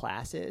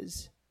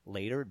classes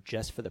later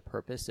just for the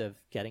purpose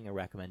of getting a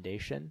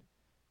recommendation.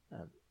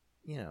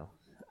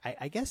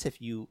 I guess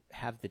if you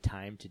have the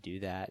time to do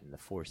that and the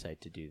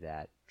foresight to do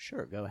that,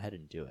 sure, go ahead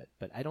and do it.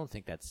 But I don't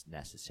think that's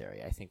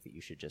necessary. I think that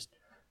you should just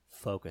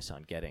focus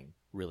on getting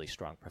really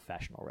strong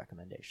professional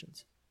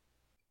recommendations.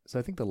 So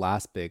I think the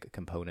last big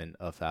component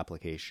of the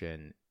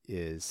application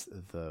is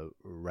the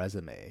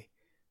resume,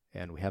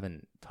 and we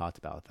haven't talked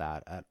about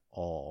that at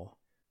all.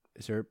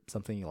 Is there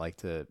something you like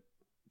to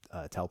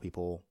tell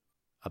people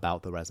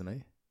about the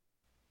resume?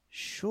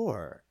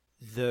 Sure.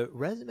 The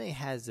resume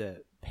has a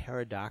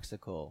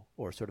paradoxical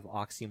or sort of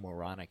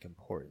oxymoronic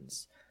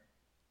importance.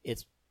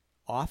 It's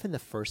often the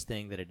first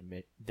thing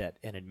that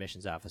an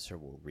admissions officer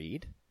will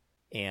read,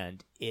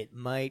 and it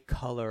might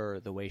color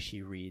the way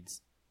she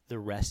reads the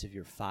rest of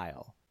your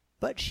file,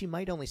 but she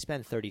might only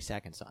spend 30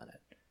 seconds on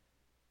it.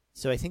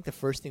 So I think the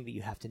first thing that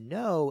you have to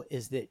know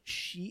is that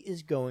she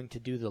is going to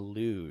do the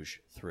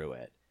luge through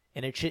it,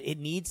 and it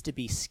needs to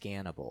be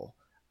scannable.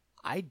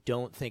 I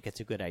don't think it's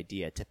a good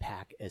idea to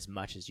pack as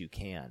much as you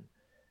can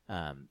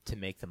to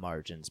make the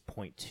margins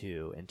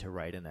 0.2 and to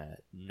write in a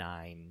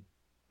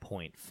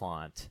 9-point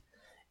font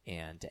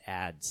and to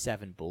add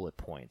 7 bullet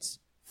points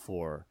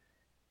for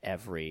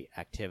every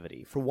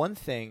activity. For one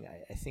thing,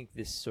 I think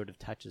this sort of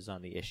touches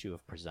on the issue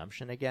of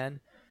presumption again.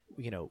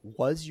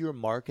 Was your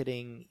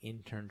marketing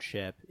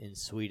internship in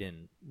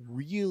Sweden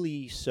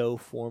really so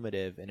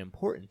formative and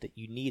important that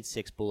you need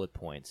 6 bullet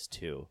points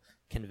to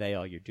convey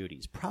all your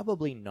duties?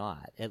 Probably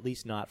not, at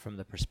least not from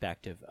the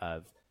perspective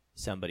of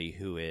somebody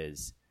who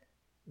is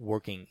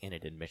working in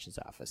an admissions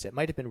office. It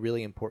might have been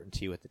really important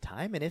to you at the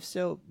time, and if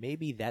so,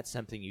 maybe that's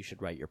something you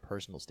should write your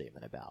personal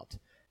statement about.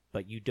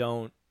 But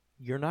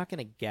you're not going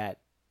to get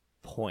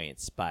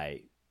points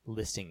by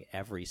listing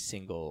every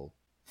single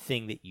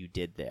thing that you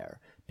did there,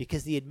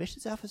 because the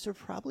admissions officer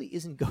probably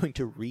isn't going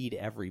to read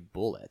every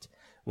bullet.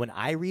 When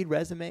I read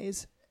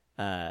resumes,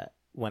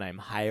 when I'm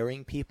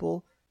hiring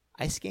people,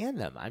 I scan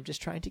them. I'm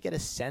just trying to get a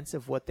sense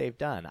of what they've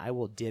done. I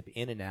will dip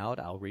in and out.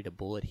 I'll read a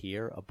bullet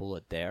here, a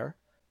bullet there.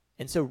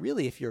 And so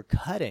really, if you're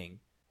cutting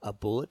a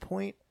bullet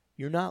point,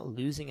 you're not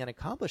losing an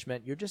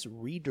accomplishment. You're just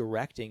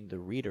redirecting the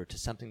reader to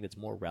something that's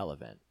more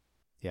relevant.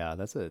 Yeah,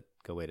 that's a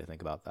good way to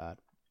think about that.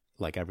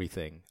 Like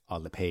everything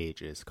on the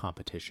page is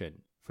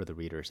competition for the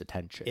reader's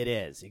attention. It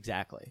is,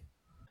 exactly.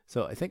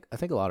 So I think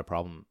a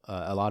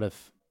lot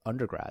of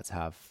undergrads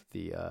have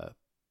the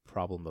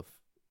problem of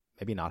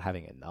maybe not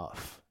having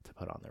enough to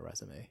put on their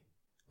resume.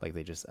 Like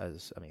they just,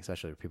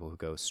 especially people who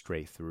go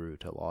straight through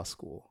to law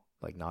school,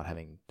 like not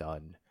having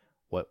done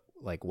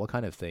what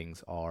kind of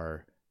things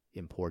are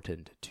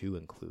important to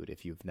include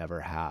if you've never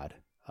had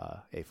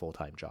a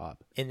full-time job.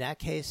 In that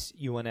case,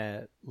 you want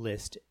to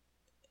list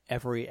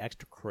every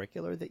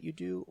extracurricular that you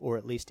do, or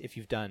at least if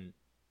you've done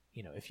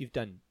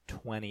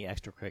 20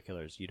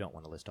 extracurriculars, you don't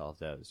want to list all of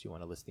those. You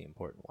want to list the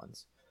important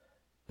ones.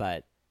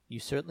 But you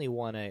certainly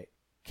want to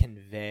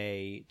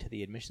convey to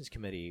the admissions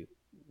committee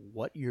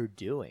what you're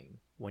doing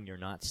when you're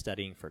not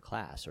studying for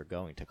class or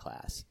going to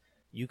class.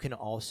 You can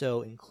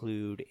also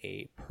include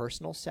a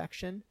personal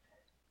section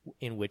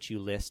in which you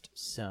list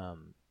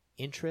some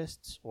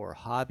interests or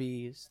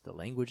hobbies, the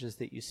languages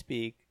that you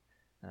speak,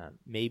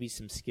 maybe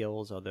some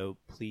skills, although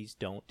please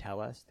don't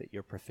tell us that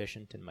you're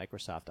proficient in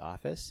Microsoft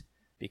Office,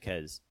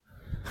 because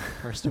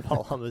first of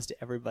all, almost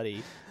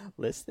everybody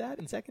lists that,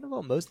 and second of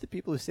all, most of the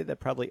people who say that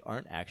probably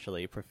aren't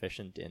actually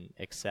proficient in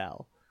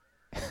Excel,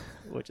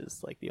 which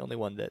is like the only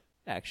one that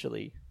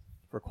actually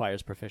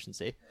requires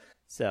proficiency.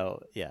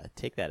 So yeah,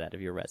 take that out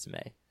of your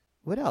resume.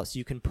 What else?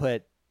 You can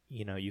put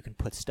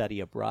study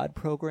abroad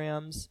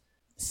programs.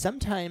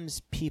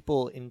 Sometimes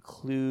people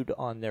include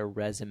on their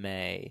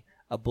resume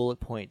a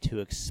bullet point to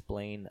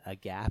explain a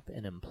gap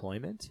in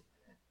employment,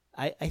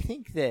 I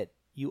think that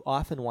you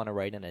often want to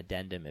write an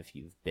addendum if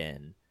you've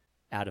been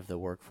out of the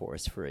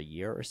workforce for a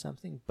year or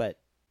something, but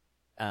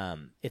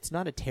it's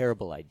not a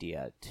terrible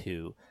idea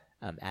to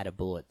add a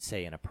bullet,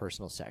 say, in a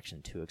personal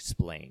section to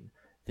explain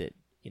that,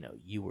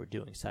 you were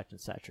doing such and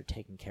such or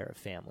taking care of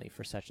family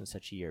for such and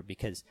such a year,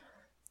 because,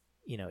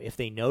 if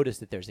they notice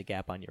that there's a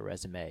gap on your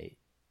resume,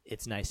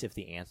 it's nice if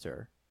the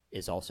answer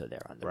is also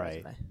there on the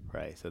resume.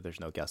 Right. So there's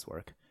no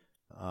guesswork.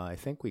 I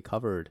think we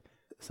covered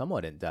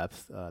somewhat in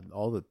depth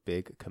all the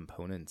big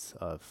components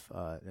of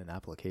an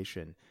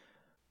application.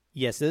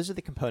 Yes, those are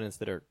the components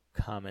that are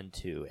common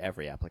to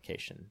every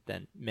application.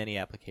 Then many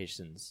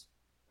applications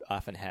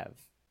often have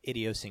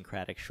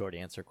idiosyncratic short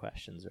answer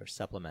questions or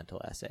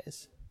supplemental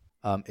essays.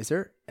 Is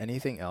there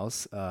anything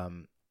else?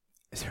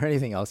 Is there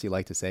anything else you'd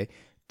like to say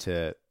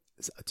to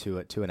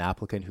an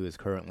applicant who is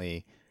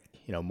currently,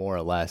 more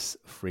or less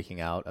freaking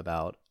out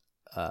about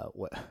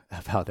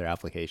about their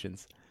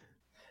applications?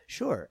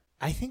 Sure.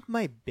 I think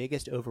my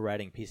biggest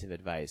overriding piece of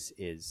advice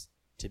is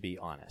to be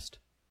honest.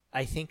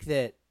 I think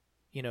that,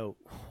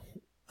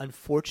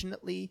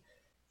 unfortunately,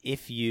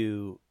 if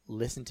you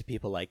listen to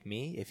people like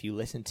me, if you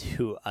listen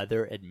to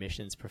other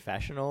admissions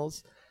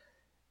professionals,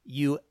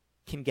 you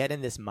can get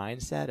in this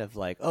mindset of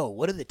like, oh,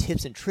 what are the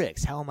tips and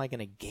tricks? How am I going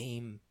to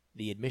game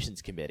the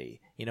admissions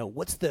committee?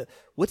 What's the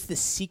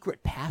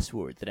secret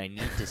password that I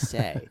need to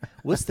say?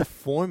 What's the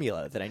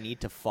formula that I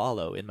need to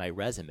follow in my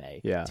resume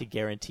to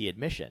guarantee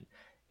admission?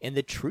 And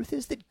the truth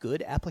is that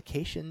good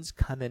applications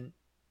come in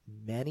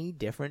many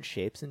different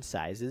shapes and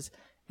sizes,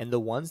 and the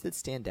ones that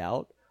stand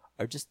out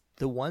are just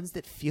the ones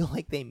that feel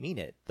like they mean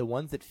it, the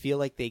ones that feel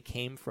like they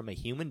came from a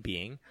human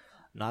being,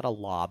 not a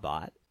law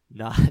bot,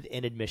 not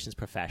an admissions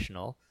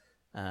professional,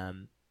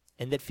 and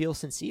that feel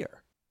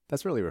sincere.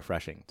 That's really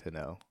refreshing to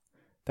know.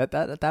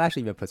 That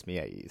actually even puts me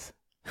at ease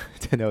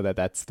to know that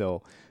that's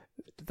still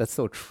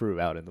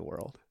true out in the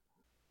world.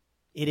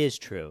 It is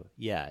true.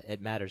 Yeah,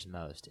 it matters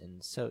most.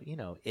 And so,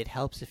 it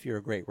helps if you're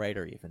a great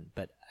writer even,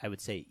 but I would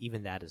say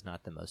even that is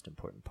not the most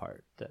important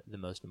part. The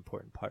most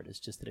important part is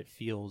just that it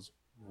feels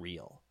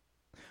real.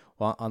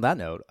 Well, on that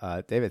note,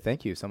 David,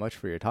 thank you so much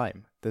for your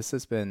time. This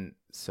has been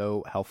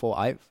so helpful.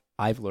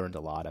 I've learned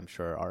a lot. I'm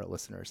sure our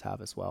listeners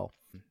have as well.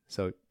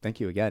 So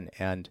thank you again.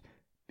 And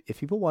if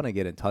people want to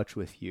get in touch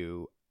with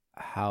you,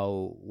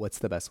 what's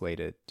the best way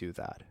to do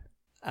that?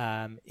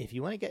 If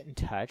you want to get in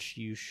touch,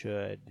 you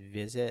should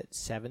visit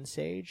Seven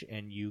Sage,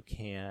 and you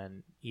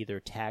can either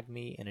tag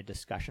me in a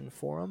discussion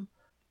forum,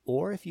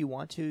 or if you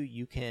want to,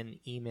 you can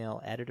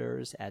email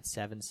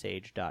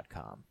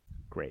editors@sevensage.com.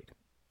 Great.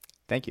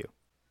 Thank you.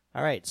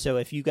 All right. So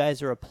if you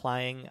guys are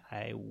applying,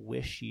 I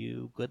wish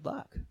you good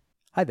luck.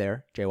 Hi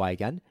there, JY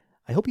again.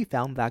 I hope you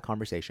found that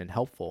conversation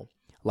helpful.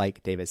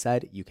 Like David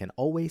said, you can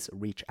always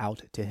reach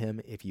out to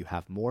him if you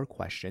have more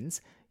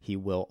questions. He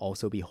will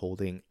also be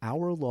holding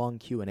hour-long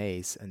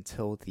Q&As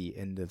until the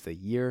end of the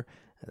year,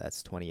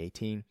 that's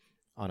 2018,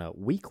 on a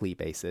weekly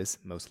basis,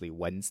 mostly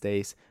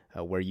Wednesdays,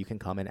 where you can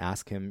come and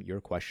ask him your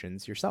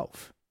questions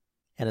yourself.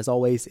 And as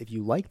always, if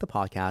you like the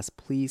podcast,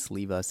 please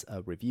leave us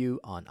a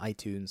review on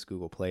iTunes,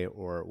 Google Play,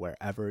 or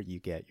wherever you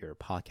get your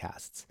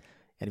podcasts.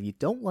 And if you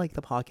don't like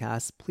the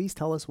podcast, please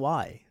tell us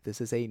why.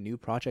 This is a new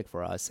project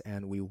for us,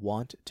 and we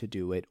want to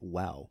do it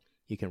well.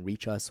 You can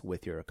reach us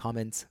with your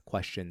comments,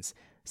 questions,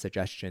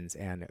 suggestions,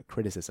 and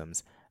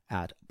criticisms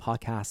at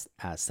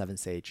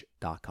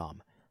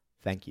podcast@sevensage.com.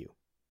 Thank you.